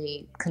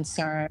 any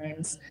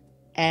concerns.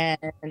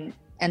 And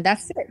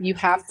that's it. You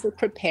have to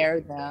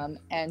prepare them.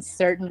 And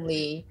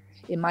certainly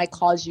it might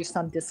cause you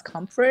some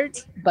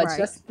discomfort, but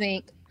just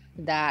think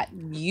that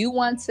you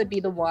want to be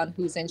the one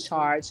who's in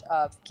charge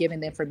of giving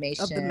the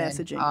information, of the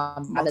messaging,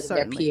 other than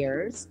their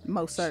peers.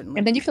 Most certainly.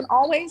 And then you can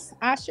always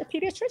ask your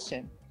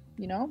pediatrician.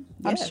 You know,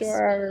 I'm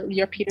sure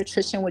your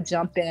pediatrician would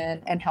jump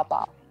in and help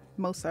out.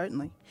 Most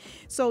certainly.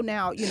 So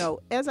now, you know,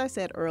 as I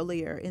said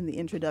earlier in the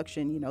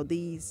introduction, you know,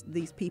 these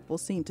people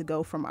seem to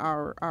go from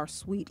our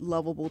sweet,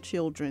 lovable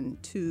children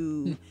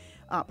to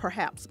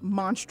perhaps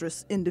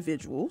monstrous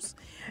individuals.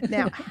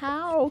 Now,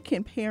 how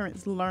can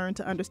parents learn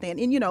to understand?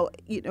 And, you know,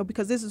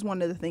 because this is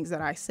one of the things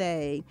that I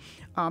say,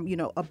 you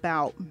know,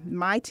 about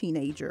my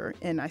teenager,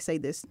 and I say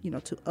this, you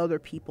know, to other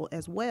people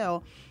as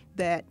well,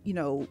 that, you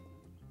know,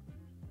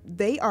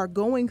 they are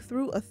going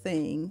through a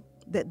thing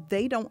that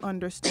they don't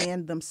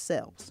understand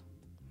themselves.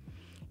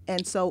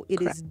 And so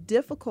it is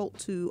difficult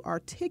to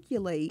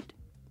articulate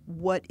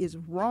what is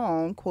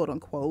wrong, quote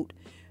unquote,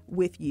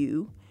 with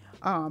you.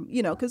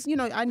 You know, because, you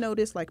know, I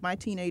notice like my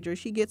teenager,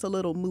 she gets a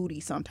little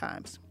moody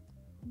sometimes,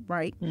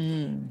 right?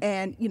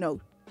 And, you know,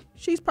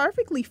 she's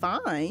perfectly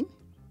fine,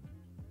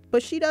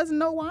 but she doesn't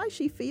know why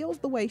she feels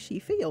the way she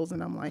feels.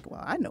 And I'm like,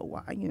 well, I know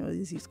why. You know,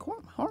 these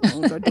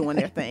hormones are doing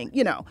their thing,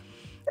 you know.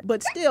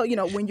 But still, you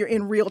know, when you're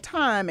in real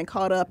time and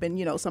caught up and,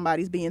 you know,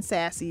 somebody's being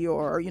sassy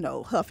or, you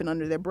know, huffing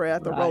under their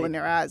breath or rolling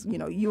their eyes, you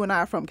know, you and I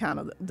are from kind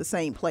of the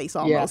same place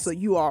almost. Yes. So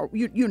you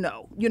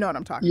know what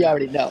I'm talking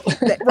about. You already know.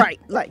 Right.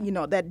 Like, you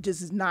know, that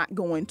just is not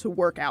going to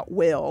work out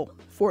well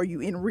for you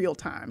in real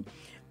time.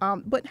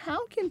 But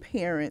how can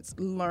parents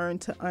learn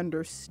to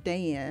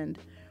understand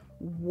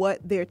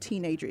what their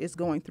teenager is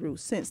going through,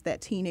 since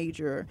that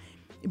teenager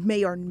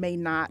may or may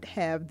not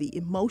have the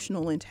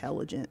emotional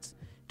intelligence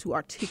to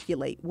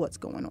articulate what's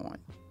going on?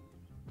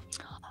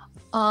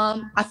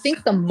 I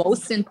think the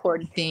most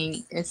important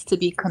thing is to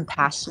be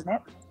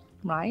compassionate,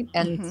 right?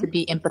 And to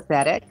be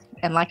empathetic.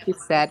 And like you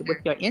said with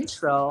your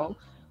intro,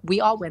 we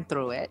all went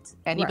through it.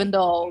 And even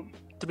though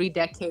 3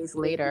 decades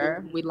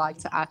later, we like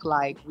to act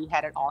like we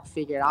had it all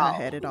figured out. I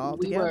had it all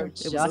together.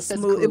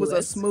 It was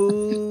a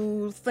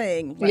smooth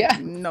thing. Like,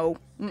 no.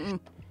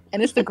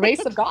 And it's the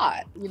grace of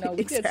God. You know,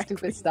 we did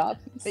stupid stuff,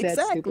 said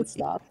stupid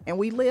stuff. And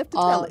we lived to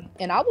tell it.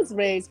 And I was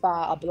raised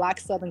by a Black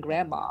Southern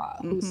grandma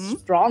who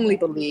strongly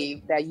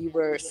believed that you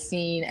were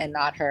seen and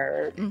not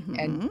heard.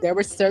 And there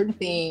were certain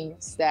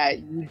things that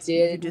you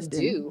didn't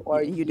do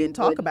or you didn't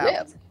talk about.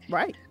 Live.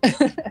 Right.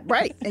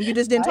 Right. And you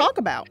just didn't talk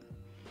about.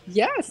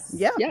 Yes.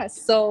 Yeah. Yes.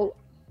 So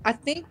I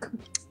think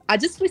I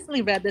just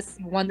recently read this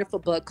wonderful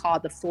book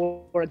called The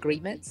 4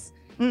 Agreements.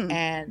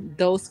 And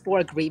those 4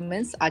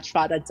 agreements I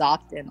try to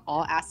adopt in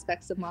all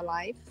aspects of my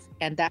life.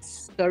 And that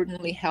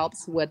certainly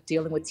helps with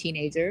dealing with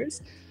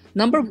teenagers.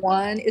 Number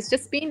 1 is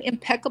just being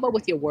impeccable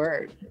with your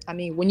word. I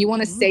mean, when you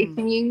want to say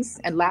things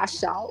and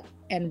lash out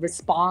and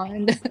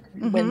respond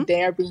when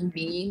they're being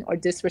mean or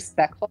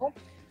disrespectful,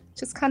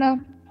 just kind of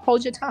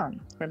hold your tongue,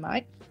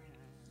 right?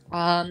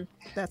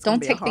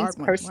 Don't take things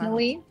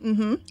personally.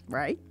 Wow.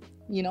 Right.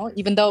 You know,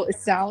 even though it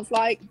sounds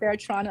like they're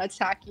trying to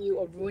attack you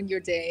or ruin your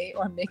day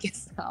or make it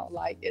sound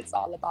like it's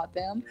all about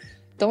them,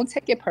 don't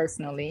take it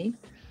personally.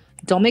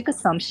 Don't make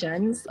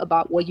assumptions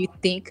about what you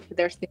think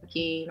they're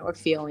thinking or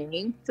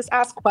feeling. Just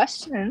ask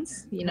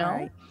questions, you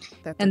know.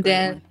 Right. And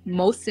then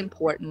most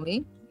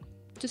importantly,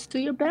 just do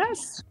your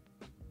best.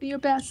 Do your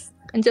best.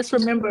 And just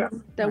remember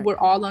that we're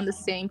all on the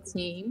same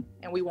team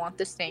and we want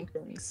the same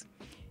things.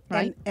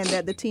 Right? And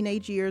that the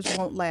teenage years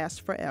won't last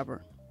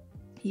forever.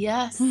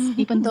 Yes,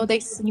 even though they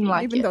seem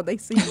like it. Even though they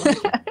seem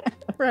like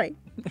it. Right.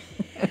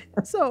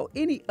 So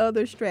any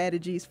other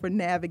strategies for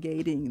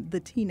navigating the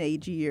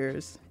teenage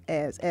years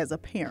as a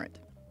parent?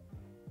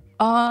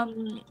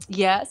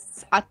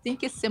 Yes, I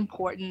think it's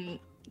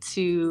important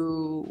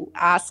to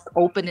ask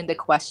open-ended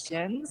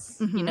questions,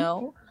 you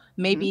know,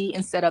 maybe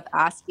instead of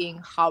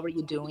asking, how are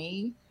you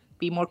doing?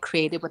 Be more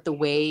creative with the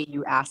way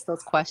you ask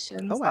those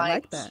questions. Oh, I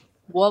like that.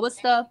 What was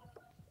the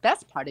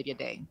best part of your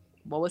day?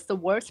 What was the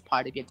worst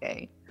part of your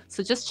day?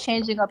 So just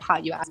changing up how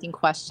you're asking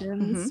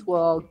questions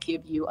will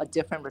give you a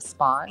different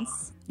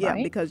response. Yeah,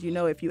 right? Because, you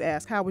know, if you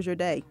ask, how was your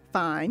day?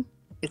 Fine.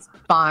 It's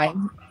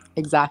fine.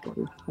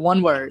 Exactly.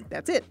 One word.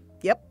 That's it.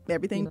 Yep.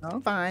 Everything's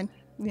fine,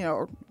 you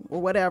know,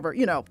 or whatever,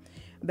 you know,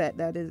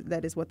 that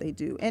is what they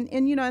do.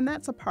 And, you know, and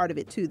that's a part of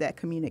it, too, that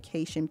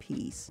communication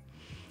piece.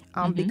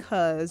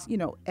 Because, you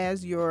know,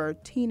 as your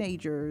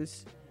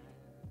teenagers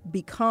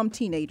become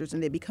teenagers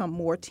and they become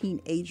more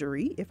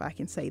teenagery, if I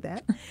can say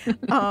that,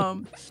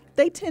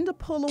 they tend to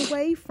pull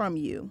away from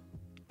you.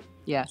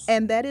 Yes.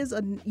 And that is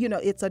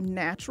it's a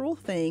natural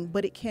thing,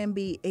 but it can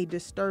be a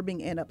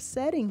disturbing and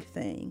upsetting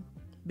thing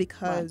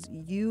because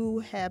you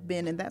have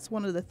been, and that's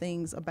one of the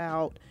things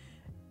about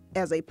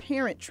as a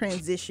parent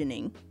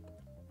transitioning,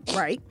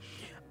 right?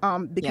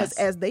 Because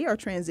as they are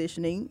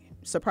transitioning,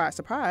 surprise,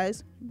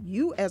 surprise,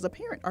 you as a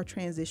parent are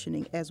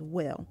transitioning as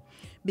well,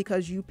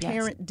 because you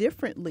parent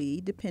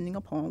differently depending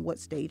upon what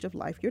stage of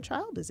life your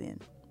child is in,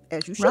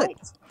 as you should. Right.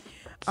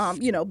 Because...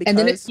 And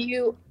then if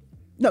you...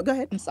 No, go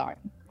ahead. I'm sorry.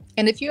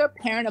 And if you're a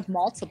parent of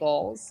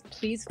multiples,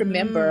 please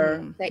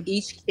remember that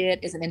each kid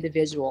is an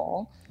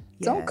individual.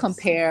 Don't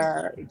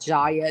compare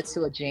Jaya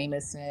to a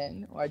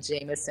Jameson or a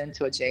Jameson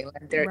to a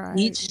Jalen. They're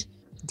each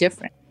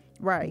different.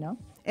 Right. You know?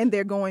 And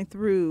they're going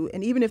through,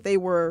 and even if they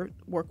were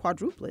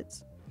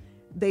quadruplets,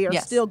 they are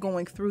still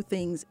going through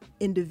things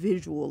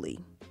individually.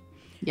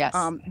 Yes.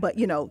 But,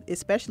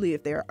 especially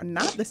if they're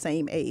not the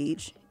same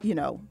age,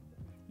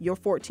 your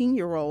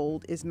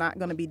 14-year-old is not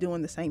going to be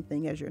doing the same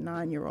thing as your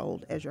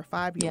 9-year-old, as your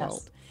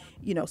 5-year-old.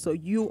 So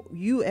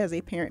you as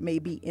a parent may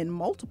be in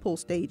multiple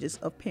stages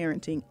of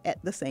parenting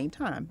at the same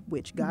time,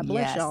 which God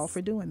bless y'all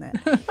for doing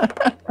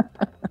that.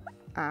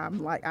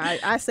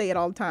 I say it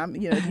all the time.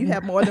 If you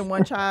have more than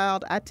one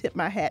child, I tip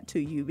my hat to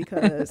you,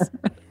 because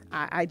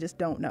I just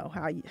don't know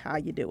how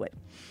you do it.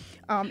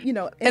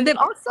 And then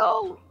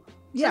also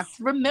just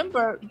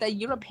remember that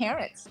you're a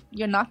parent.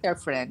 You're not their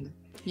friend.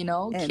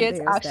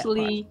 Kids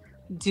actually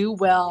do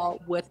well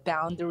with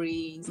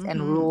boundaries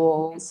and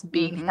rules,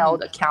 being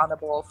held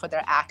accountable for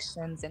their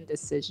actions and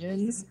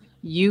decisions.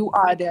 You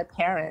are their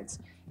parent.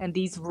 And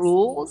these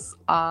rules,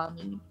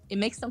 it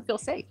makes them feel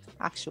safe,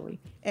 actually.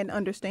 And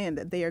understand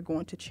that they are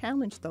going to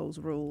challenge those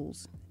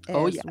rules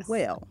as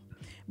well.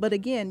 But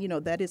again,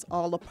 that is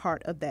all a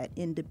part of that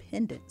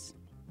independence,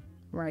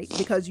 right?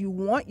 Because you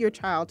want your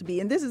child to be,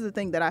 and this is the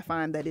thing that I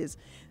find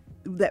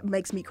that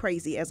makes me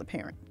crazy as a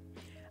parent.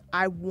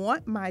 I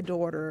want my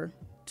daughter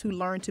to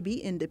learn to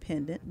be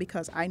independent,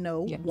 because I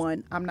know,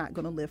 one, I'm not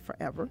going to live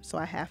forever. So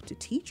I have to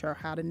teach her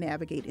how to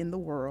navigate in the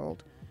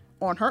world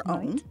on her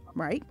own,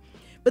 right?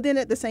 But then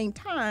at the same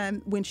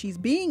time, when she's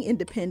being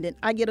independent,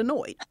 I get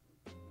annoyed.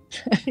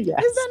 Is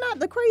that not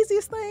the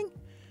craziest thing?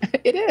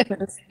 It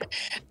is.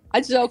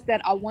 I joke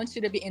that I want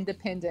you to be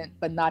independent,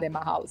 but not in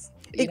my house.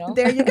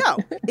 There you go.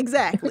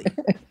 Exactly.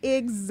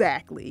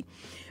 Exactly.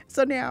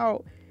 So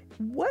now,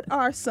 what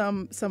are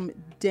some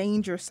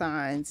danger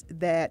signs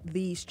that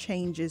these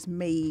changes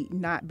may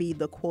not be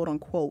the quote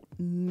unquote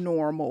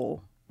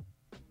normal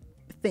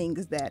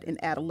things that an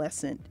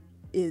adolescent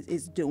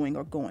is doing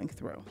or going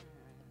through?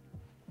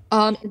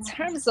 In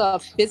terms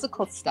of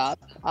physical stuff,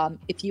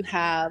 if you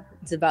have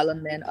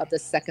development of the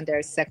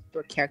secondary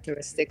sexual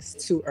characteristics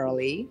too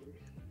early,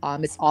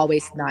 it's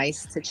always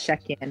nice to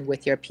check in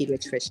with your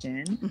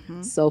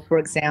pediatrician. So, for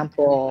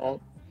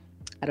example,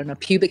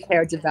 pubic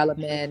hair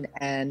development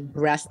and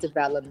breast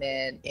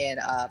development in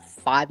a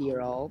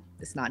 5-year-old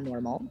is not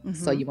normal.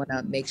 So you want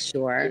to make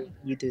sure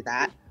you do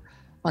that.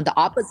 On the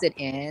opposite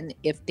end,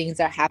 if things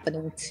are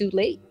happening too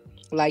late,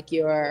 like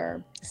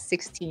your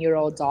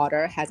 16-year-old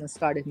daughter hasn't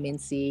started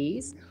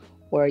menses,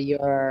 or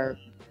your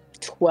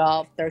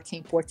 12,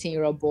 13,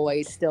 14-year-old boy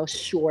is still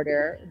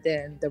shorter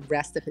than the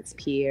rest of his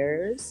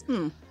peers.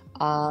 In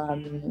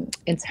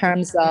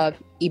terms of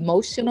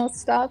emotional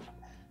stuff,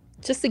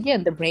 just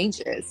again, the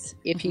ranges.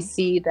 If you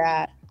see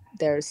that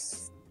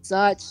there's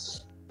such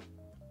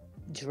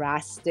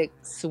drastic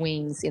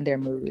swings in their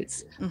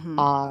moods,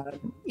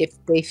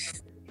 if they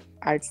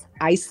are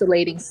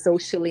isolating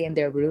socially in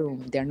their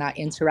room, they're not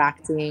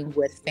interacting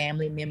with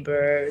family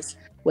members,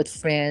 with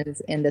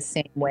friends in the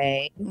same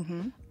way.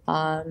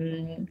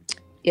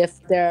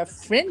 If their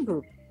friend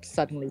group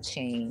suddenly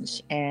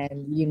change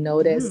and you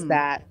notice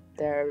that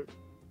they're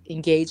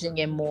engaging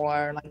in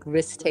more like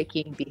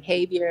risk-taking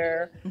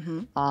behavior,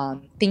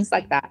 things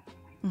like that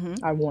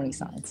are warning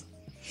signs.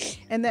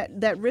 And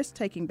that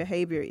risk-taking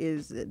behavior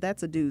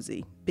that's a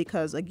doozy,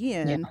 because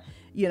again,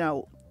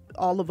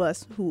 all of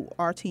us who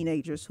are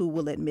teenagers who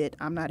will admit,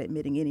 I'm not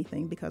admitting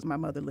anything because my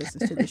mother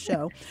listens to the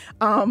show,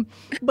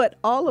 but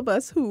all of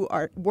us who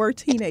were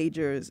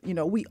teenagers,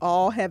 we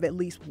all have at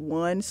least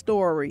one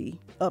story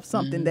of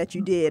something that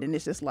you did, and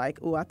it's just like,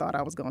 oh, I thought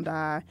I was going to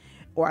die,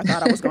 or I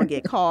thought I was going to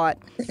get caught,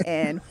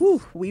 and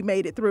whew, we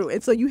made it through.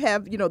 And so you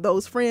have,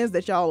 those friends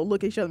that y'all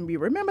look at each other and be,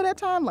 remember that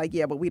time? Like,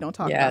 yeah, but we don't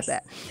talk about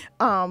that.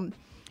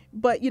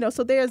 But,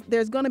 so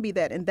there's going to be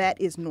that, and that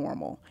is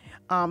normal.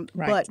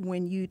 But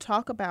when you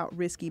talk about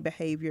risky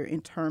behavior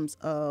in terms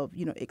of,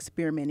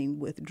 experimenting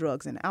with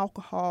drugs and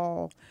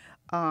alcohol,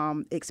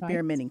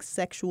 experimenting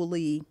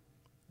sexually,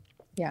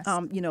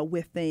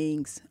 with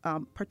things,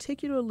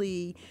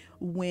 particularly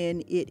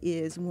when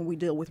we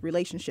deal with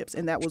relationships.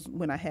 And that was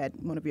when I had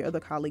one of your other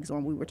colleagues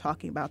on, we were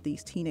talking about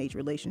these teenage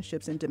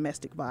relationships and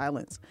domestic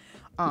violence,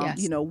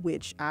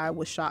 which I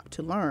was shocked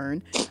to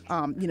learn,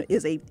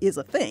 is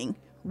a thing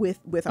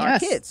with our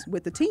kids,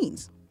 with the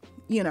teens.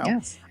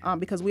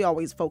 Because we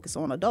always focus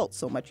on adults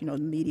so much,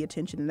 media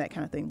attention and that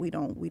kind of thing. We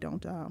don't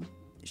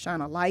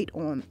shine a light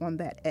on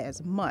that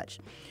as much.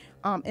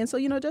 And so,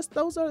 just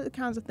those are the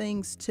kinds of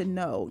things to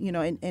know,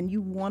 and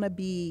you want to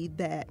be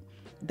that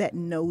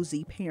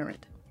nosy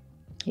parent.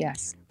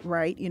 Yes.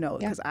 Right.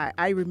 Because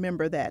I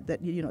remember that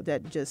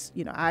just,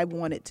 I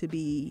wanted to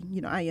be,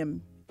 I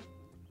am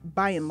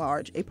by and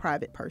large a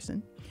private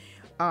person.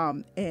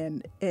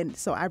 And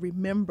so I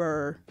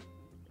remember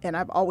And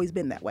I've always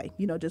been that way,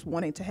 just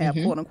wanting to have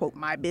quote unquote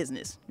my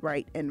business,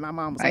 right? And my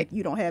mom was like,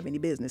 you don't have any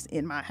business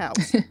in my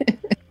house,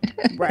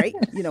 right?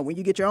 When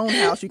you get your own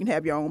house, you can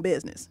have your own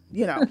business,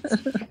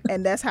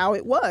 and that's how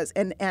it was.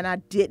 And I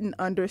didn't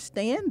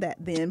understand that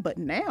then, but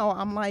now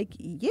I'm like,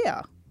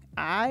 yeah,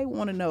 I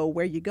want to know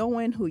where you're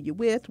going, who you're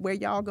with, where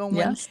y'all going.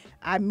 Yes.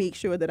 I make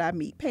sure that I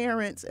meet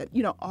parents,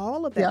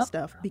 all of that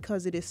stuff,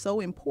 because it is so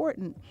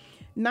important,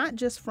 not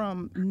just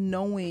from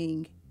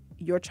knowing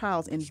your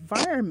child's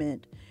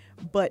environment,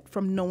 but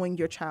from knowing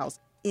your child's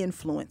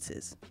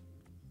influences,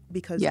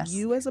 because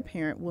you as a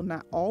parent will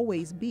not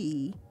always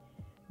be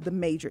the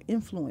major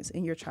influence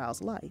in your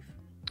child's life.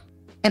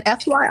 And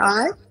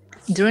FYI,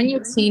 during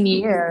your teen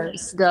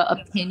years, the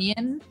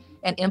opinion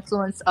and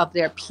influence of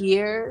their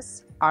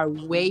peers are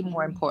way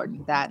more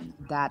important than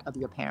that of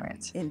your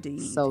parents.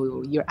 Indeed.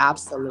 So you're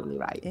absolutely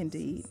right.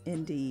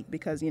 Indeed,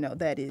 because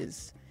that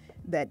is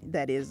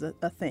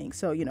a thing.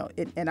 So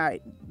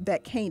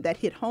that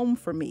hit home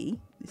for me,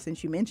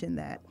 since you mentioned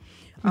that.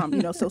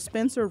 So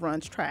Spencer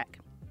runs track,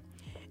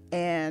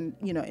 and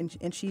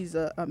and she's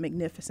a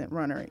magnificent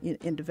runner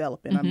in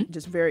developing. I'm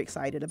just very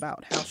excited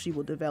about how she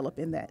will develop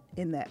in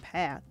that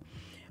path.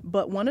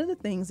 But one of the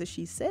things that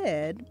she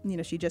said,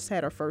 she just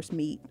had her first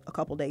meet a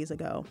couple days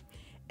ago,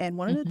 and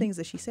one of the things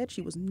that she said,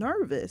 she was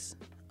nervous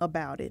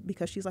about it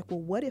because she's like, well,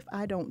 what if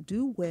I don't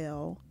do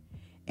well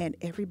and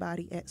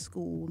everybody at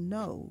school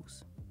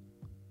knows?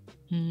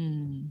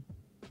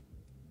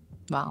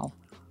 Wow.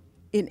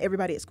 And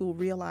everybody at school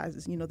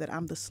realizes, that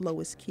I'm the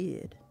slowest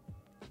kid.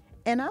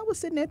 And I was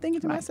sitting there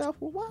thinking to myself,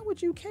 well, why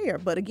would you care?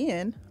 But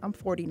again, I'm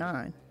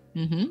 49.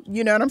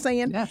 You know what I'm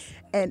saying? Yes.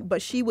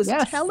 But she was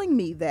telling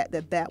me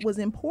that was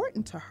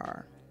important to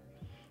her,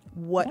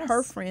 what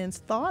her friends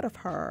thought of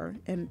her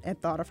and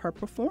thought of her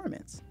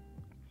performance.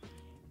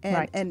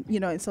 And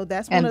and so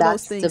that's one of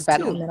those things too.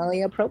 And that's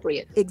developmentally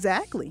appropriate.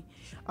 Exactly.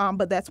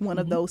 But that's one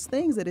of those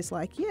things that it's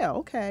like, yeah,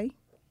 okay.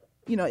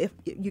 If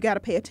you got to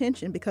pay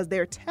attention because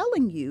they're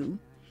telling you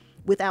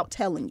without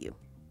telling you.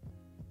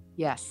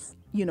 Yes.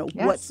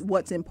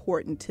 What's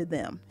important to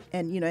them.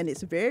 And, and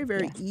it's very,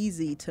 very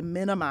easy to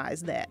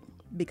minimize that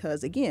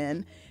because,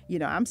 again,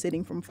 I'm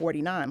sitting from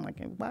 49, like,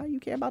 why do you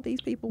care about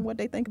these people, what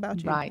they think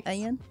about you? Right.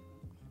 And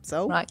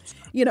so,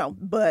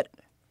 but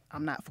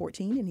I'm not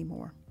 14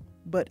 anymore.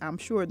 But I'm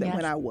sure that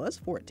when I was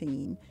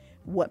 14,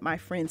 what my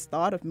friends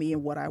thought of me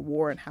and what I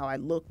wore and how I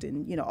looked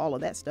and, all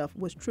of that stuff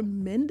was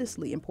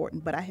tremendously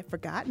important. But I had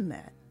forgotten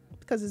that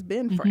because it's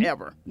been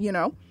forever,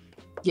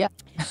 Yeah.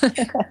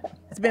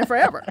 It's been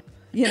forever.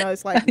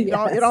 It's like,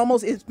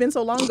 it's been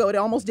so long ago, it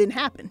almost didn't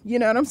happen. You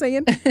know what I'm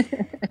saying?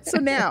 So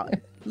now,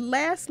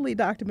 lastly,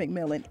 Dr.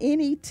 McMillan,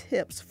 any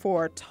tips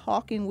for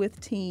talking with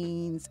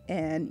teens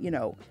and,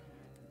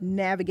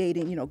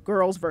 navigating,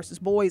 girls versus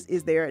boys?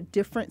 Is there a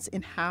difference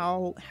in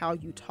how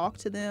you talk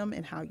to them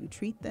and how you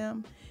treat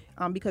them?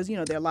 Because, there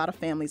are a lot of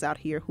families out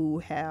here who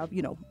have,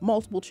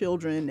 multiple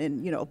children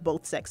and,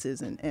 both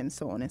sexes and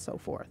so on and so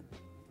forth.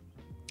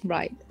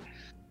 Right.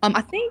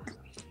 I think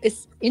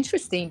it's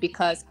interesting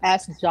because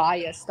as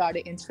Jaya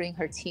started entering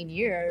her teen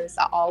years,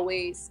 I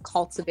always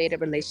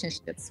cultivated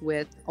relationships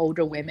with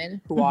older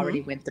women who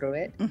already went through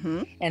it.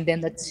 And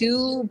then the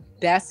two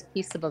best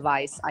pieces of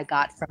advice I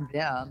got from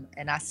them,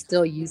 and I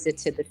still use it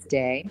to this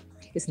day,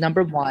 is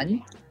number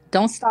one,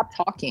 don't stop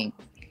talking.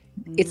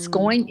 It's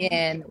going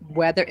in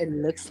whether it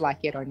looks like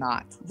it or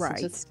not. Right.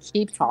 So just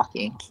keep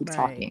talking,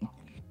 talking.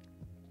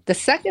 The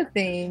second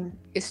thing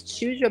is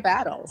choose your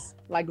battles.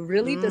 Like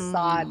really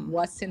decide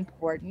what's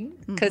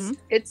important because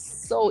it's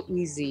so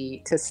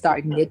easy to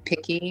start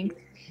nitpicking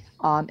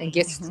and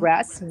get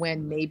stressed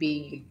when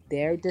maybe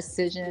their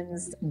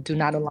decisions do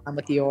not align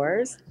with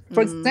yours.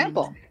 For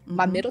example,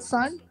 my middle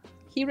son,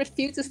 he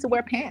refuses to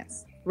wear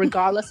pants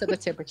regardless of the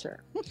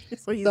temperature.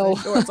 So he's in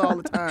shorts all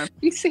the time.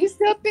 He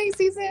still thinks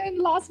he's in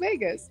Las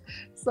Vegas.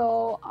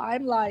 So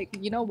I'm like,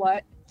 you know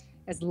what?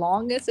 As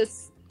long as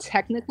it's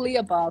technically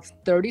above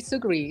 30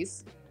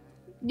 degrees,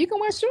 you can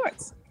wear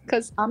shorts.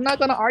 Because I'm not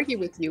going to argue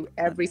with you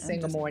every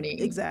single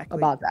morning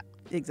about that.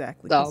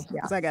 Exactly. So,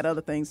 because I got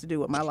other things to do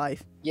with my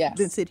life. Yes.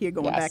 Than sit here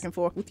going back and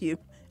forth with you.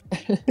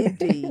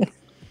 Indeed.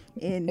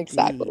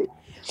 Exactly.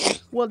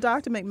 Well,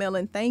 Dr.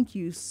 McMillan, thank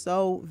you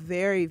so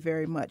very,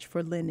 very much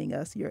for lending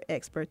us your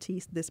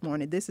expertise this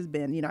morning. This has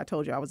been, I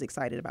told you I was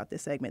excited about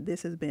this segment.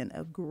 This has been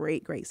a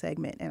great, great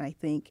segment. And I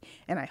think,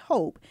 and I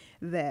hope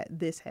that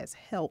this has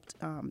helped,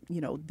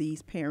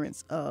 these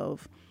parents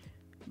of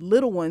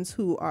little ones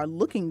who are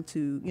looking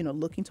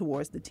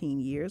towards the teen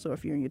years, or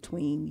if you're in your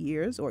tween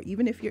years, or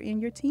even if you're in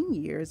your teen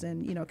years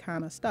and,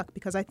 kind of stuck.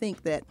 Because I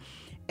think that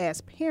as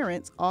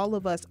parents, all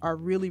of us are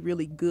really,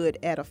 really good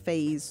at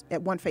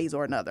one phase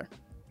or another.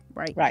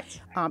 Right.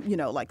 Right.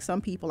 Like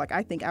some people, like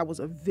I think I was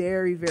a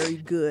very, very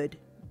good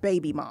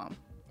baby mom.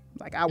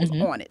 Like I was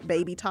on it.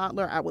 Baby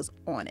toddler, I was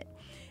on it.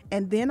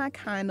 And then I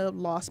kind of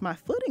lost my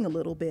footing a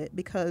little bit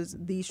because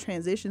these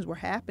transitions were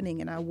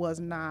happening and I was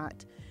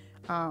not,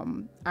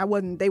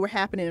 they were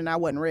happening and I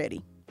wasn't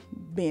ready,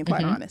 being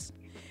quite honest.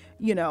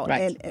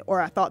 Right. or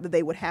I thought that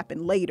they would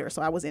happen later.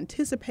 So I was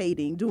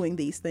anticipating doing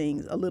these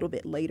things a little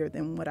bit later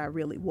than what I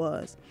really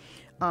was.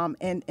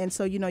 And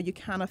so, you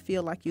kind of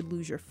feel like you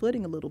lose your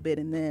footing a little bit.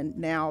 And then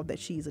now that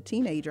she's a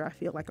teenager, I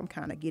feel like I'm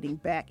kind of getting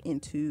back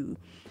into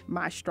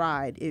my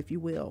stride, if you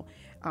will,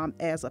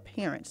 as a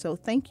parent. So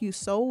thank you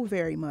so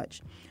very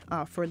much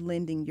for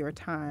lending your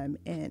time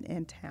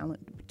and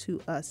talent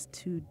to us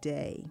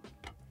today.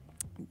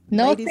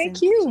 No,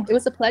 thank you. It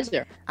was a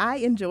pleasure. I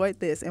enjoyed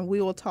this, and we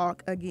will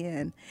talk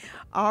again.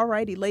 All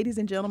righty, ladies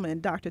and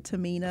gentlemen, Dr.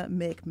 Tamina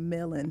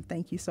McMillan,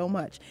 thank you so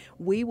much.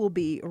 We will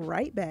be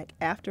right back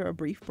after a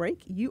brief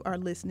break. You are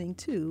listening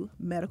to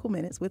Medical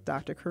Minutes with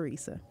Dr.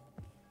 Carissa.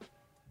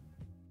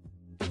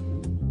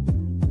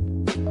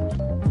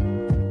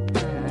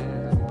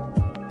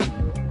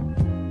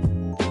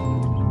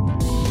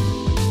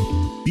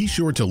 Be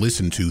sure to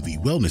listen to The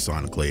Wellness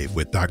Enclave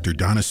with Dr.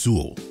 Donna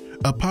Sewell,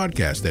 a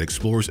podcast that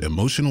explores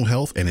emotional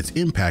health and its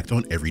impact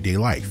on everyday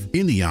life.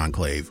 In The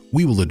Enclave,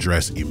 we will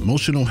address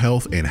emotional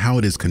health and how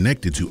it is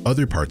connected to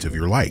other parts of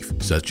your life,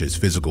 such as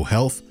physical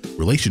health,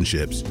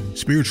 relationships,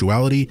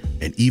 spirituality,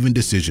 and even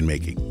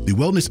decision-making. The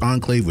Wellness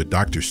Enclave with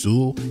Dr.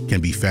 Sewell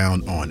can be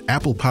found on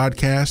Apple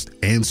Podcast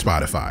and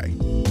Spotify.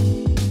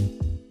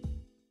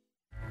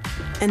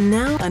 And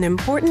now, an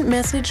important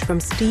message from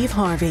Steve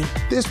Harvey.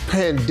 This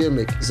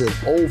pandemic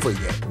isn't over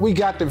yet. We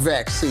got the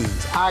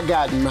vaccines. I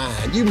got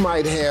mine. You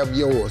might have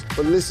yours.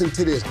 But listen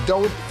to this.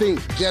 Don't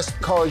think just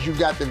because you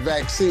got the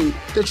vaccine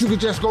that you could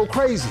just go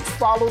crazy.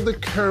 Follow the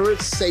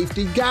current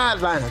safety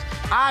guidelines.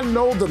 I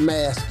know the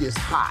mask is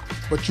hot,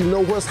 but you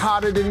know what's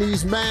hotter than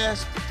these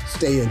masks?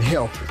 Staying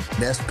healthy.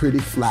 That's pretty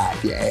fly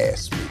if you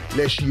ask me.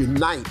 Let's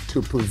unite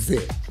to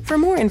prevent. For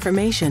more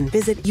information,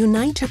 visit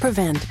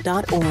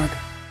unitetoprevent.org.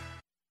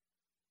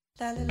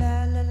 La la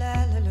la la la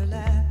la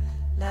la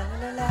la la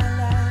la la la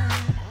la.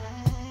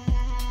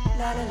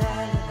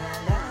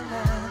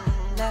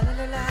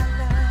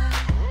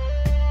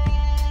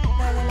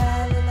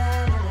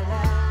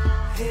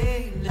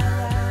 Hey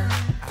now,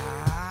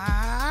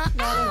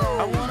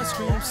 I wanna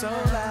scream so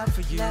loud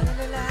for you,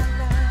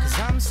 'cause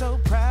I'm so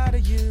proud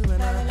of you, and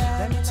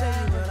let me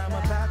tell you what I'm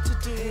about to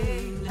do.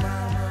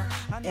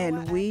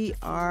 And we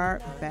are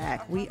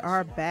back. We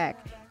are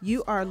back.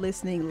 You are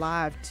listening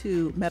live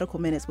to Medical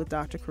Minutes with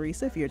Dr.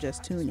 Carissa. If you're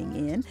just tuning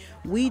in,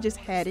 we just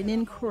had an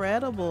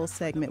incredible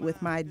segment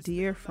with my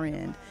dear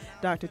friend,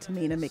 Dr.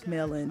 Tamina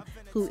McMillan,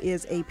 who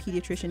is a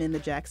pediatrician in the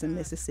Jackson,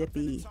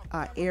 Mississippi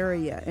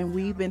area. And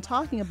we've been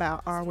talking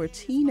about our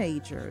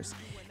teenagers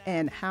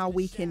and how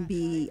we can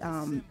be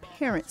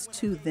parents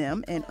to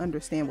them and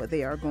understand what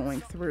they are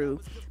going through,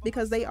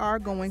 because they are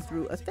going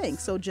through a thing.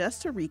 So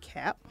just to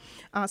recap,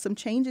 some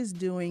changes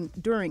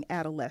during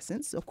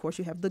adolescence. Of course,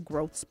 you have the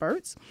growth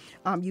spurts.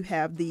 You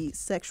have the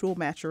sexual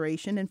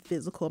maturation and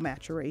physical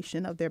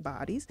maturation of their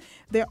bodies.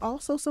 There are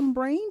also some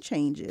brain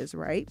changes,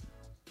 right?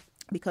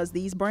 Because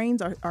these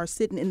brains are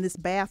sitting in this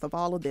bath of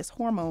all of this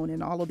hormone,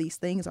 and all of these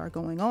things are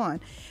going on.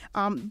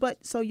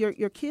 But so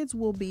your kids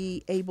will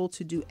be able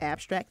to do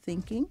abstract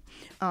thinking.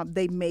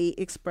 They may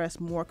express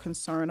more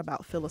concern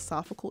about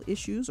philosophical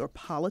issues or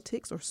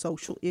politics or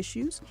social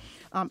issues.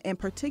 And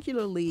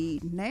particularly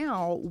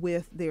now,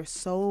 with there's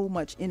so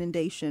much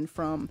inundation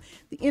from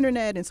the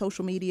internet and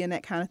social media and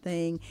that kind of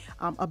thing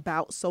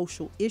about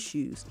social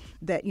issues,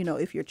 that,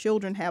 if your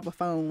children have a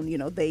phone,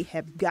 they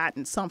have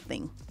gotten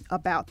something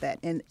about that.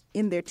 And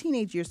in their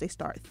teenage years, they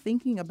start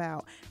thinking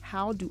about,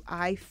 how do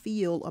I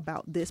feel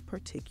about this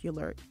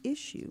particular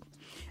issue?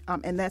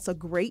 And that's a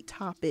great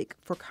topic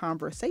for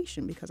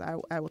conversation, because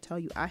I will tell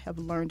you, I have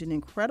learned an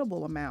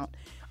incredible amount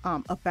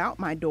about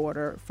my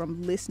daughter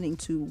from listening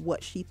to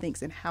what she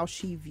thinks and how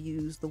she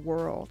views the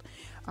world.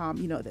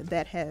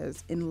 That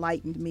has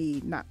enlightened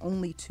me not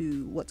only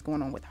to what's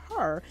going on with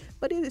her,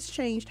 but it has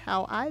changed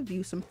how I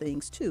view some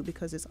things too,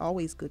 because it's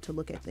always good to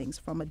look at things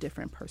from a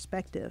different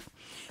perspective.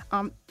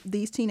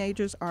 These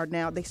teenagers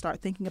they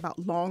start thinking about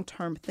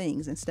long-term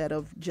things instead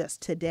of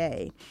just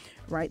today,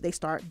 right? They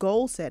start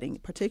goal setting,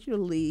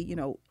 particularly,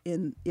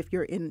 if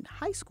you're in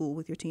high school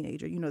with your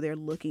teenager, they're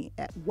looking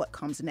at what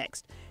comes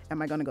next.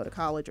 Am I going to go to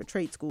college or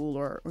trade school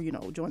or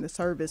join the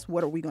service?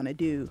 What are we going to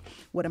do?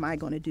 What am I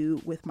going to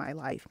do with my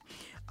life?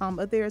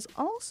 But there's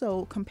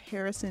also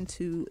comparison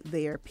to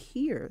their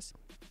peers.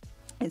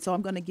 And so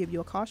I'm going to give you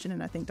a caution,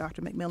 and I think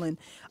Dr. McMillan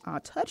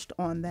touched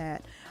on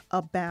that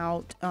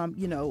about,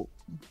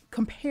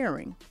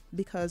 comparing,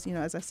 because,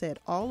 as I said,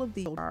 all of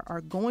these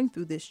are going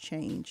through this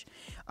change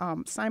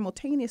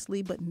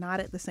simultaneously, but not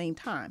at the same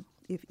time.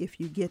 If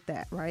you get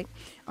that, right?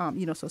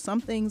 So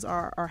some things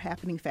are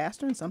happening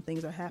faster and some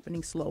things are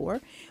happening slower.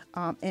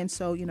 And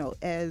so,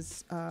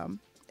 as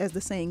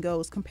the saying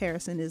goes,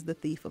 comparison is the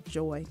thief of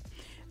joy.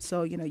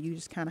 So, you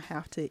just kind of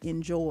have to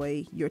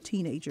enjoy your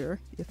teenager.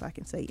 If I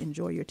can say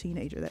enjoy your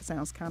teenager, that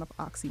sounds kind of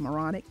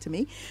oxymoronic to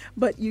me,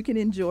 but you can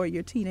enjoy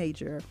your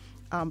teenager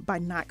by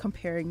not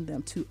comparing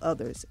them to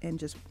others and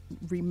just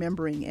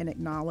remembering and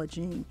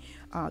acknowledging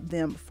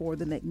them for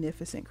the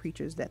magnificent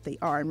creatures that they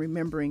are, and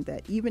remembering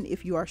that even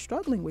if you are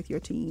struggling with your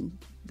teen,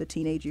 the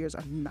teenage years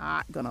are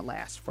not going to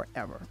last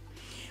forever.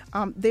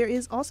 There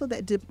is also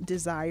that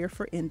desire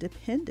for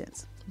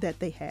independence that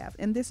they have.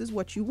 And this is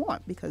what you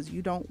want, because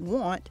you don't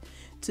want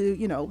to,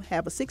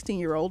 have a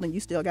 16-year-old and you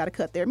still got to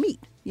cut their meat.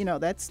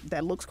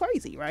 That looks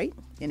crazy, right?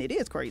 And it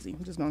is crazy.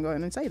 I'm just going to go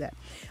ahead and say that,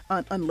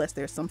 unless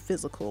there's some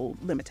physical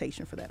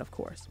limitation for that, of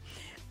course.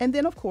 And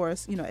then, of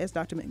course, as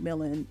Dr.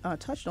 McMillan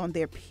touched on,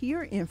 their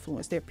peer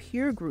influence, their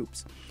peer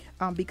groups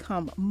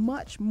become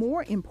much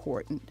more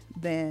important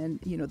than,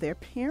 their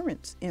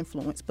parents'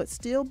 influence, but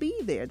still be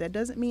there. That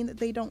doesn't mean that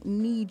they don't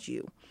need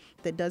you.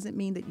 That doesn't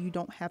mean that you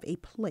don't have a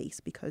place,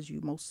 because you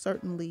most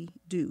certainly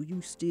do.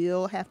 You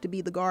still have to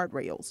be the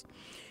guardrails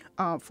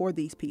for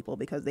these people,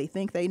 because they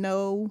think they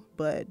know,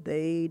 but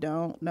they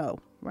don't know,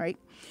 right?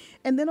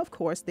 And then, of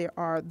course, there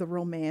are the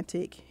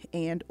romantic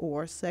and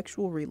or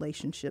sexual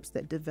relationships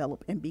that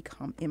develop and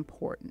become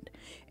important.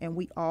 And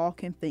we all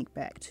can think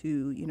back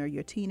to,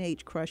 your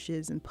teenage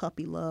crushes and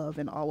puppy love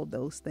and all of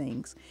those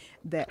things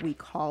that we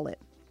call it.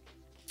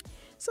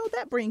 So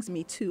that brings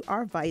me to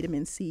our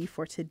vitamin C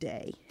for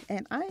today.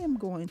 And I am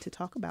going to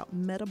talk about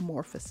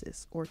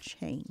metamorphosis, or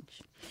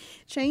change.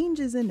 Change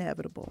is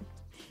inevitable.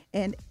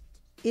 And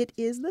it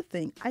is the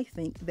thing, I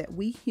think, that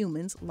we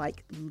humans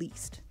like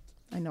least.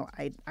 I know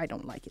I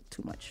don't like it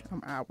too much.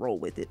 I'll roll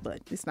with it,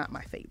 but it's not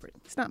my favorite.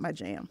 It's not my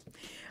jam.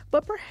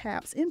 But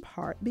perhaps in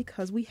part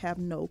because we have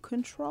no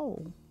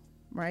control,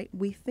 right?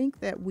 We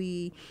think that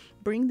we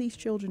bring these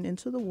children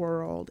into the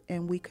world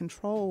and we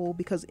control,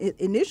 because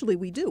initially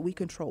we do. We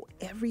control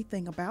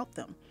everything about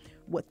them.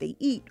 What they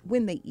eat,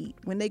 when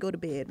they go to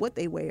bed, what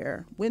they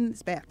wear, when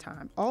it's bath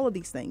time, all of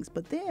these things.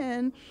 But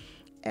then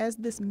as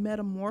this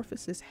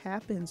metamorphosis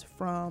happens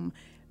from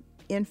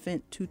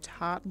infant to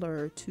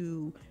toddler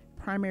to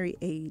primary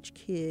age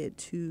kid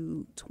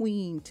to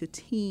tween to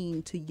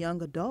teen to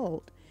young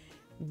adult,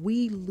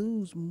 we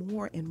lose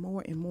more and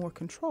more and more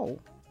control,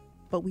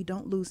 but we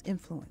don't lose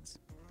influence,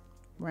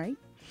 right?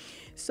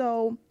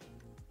 So,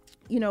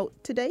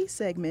 today's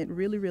segment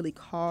really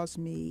caused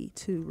me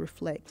to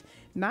reflect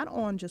not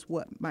on just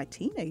what my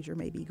teenager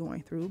may be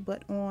going through,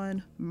 but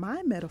on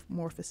my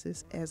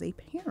metamorphosis as a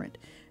parent,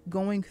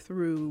 going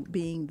through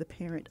being the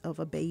parent of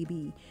a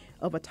baby,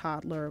 of a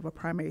toddler, of a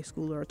primary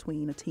schooler, a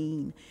tween, a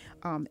teen,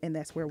 and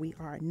that's where we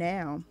are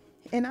now.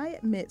 And I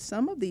admit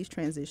some of these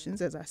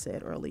transitions, as I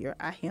said earlier,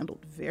 I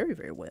handled very,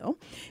 very well.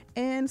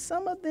 And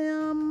some of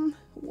them,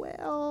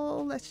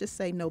 well, let's just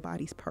say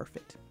nobody's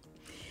perfect.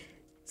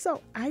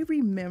 So I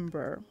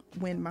remember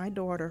when my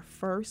daughter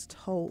first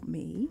told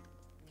me,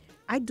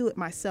 "I do it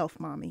myself,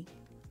 Mommy."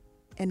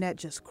 And that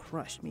just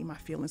crushed me. My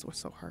feelings were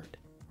so hurt,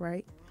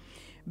 right?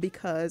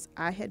 Because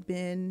I had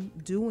been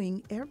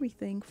doing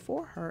everything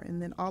for her.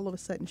 And then all of a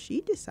sudden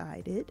she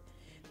decided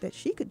that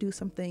she could do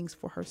some things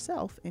for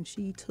herself. And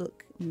she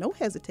took no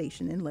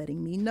hesitation in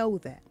letting me know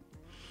that,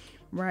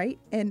 right?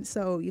 And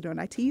so, and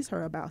I tease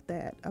her about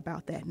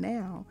that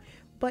now.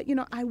 But,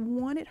 I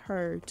wanted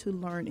her to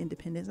learn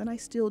independence, and I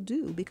still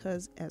do,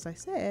 because, as I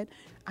said,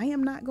 I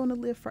am not going to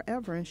live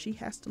forever, and she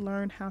has to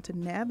learn how to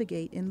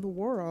navigate in the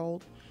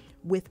world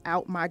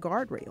without my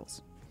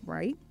guardrails,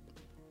 right?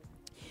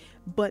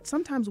 But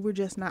sometimes we're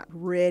just not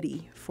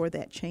ready for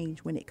that change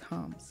when it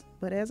comes.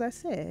 But as I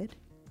said,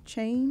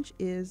 change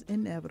is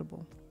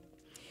inevitable.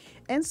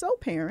 And so,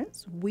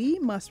 parents, we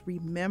must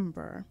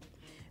remember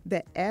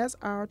that as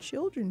our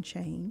children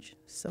change,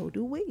 so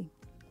do we.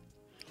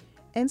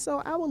 And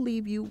so I will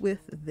leave you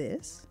with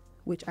this,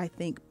 which I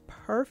think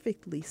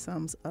perfectly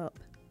sums up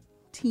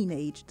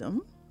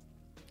teenagedom.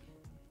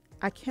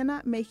 I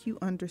cannot make you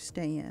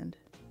understand.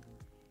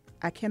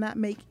 I cannot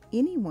make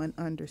anyone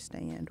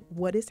understand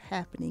what is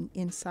happening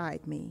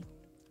inside me.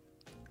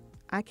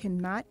 I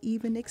cannot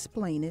even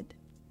explain it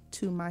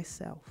to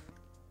myself.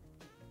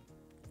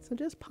 So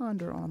just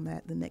ponder on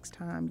that the next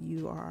time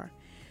you are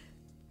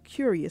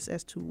curious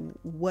as to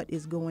what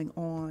is going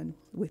on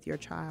with your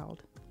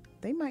child.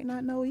 They might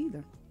not know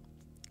either.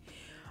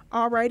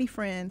 Alrighty,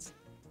 friends.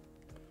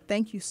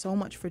 Thank you so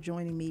much for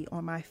joining me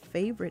on my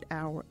favorite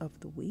hour of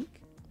the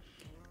week.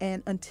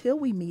 And until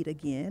we meet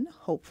again,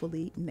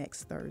 hopefully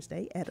next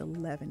Thursday at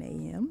 11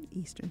 a.m.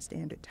 Eastern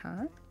Standard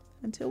Time,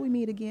 until we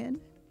meet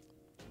again,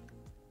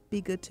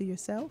 be good to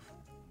yourself,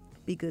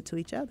 be good to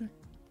each other.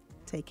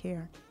 Take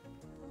care.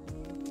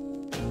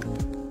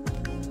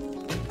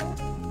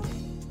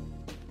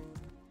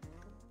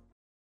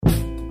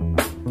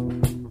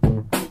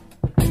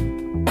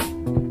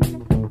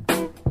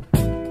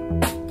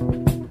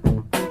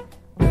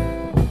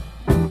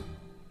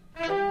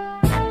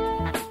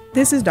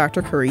 This is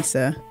Dr.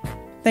 Carissa.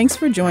 Thanks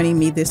for joining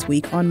me this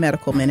week on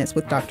Medical Minutes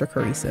with Dr.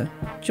 Carissa.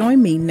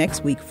 Join me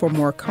next week for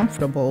more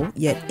comfortable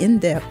yet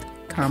in-depth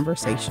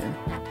conversation.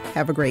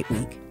 Have a great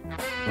week.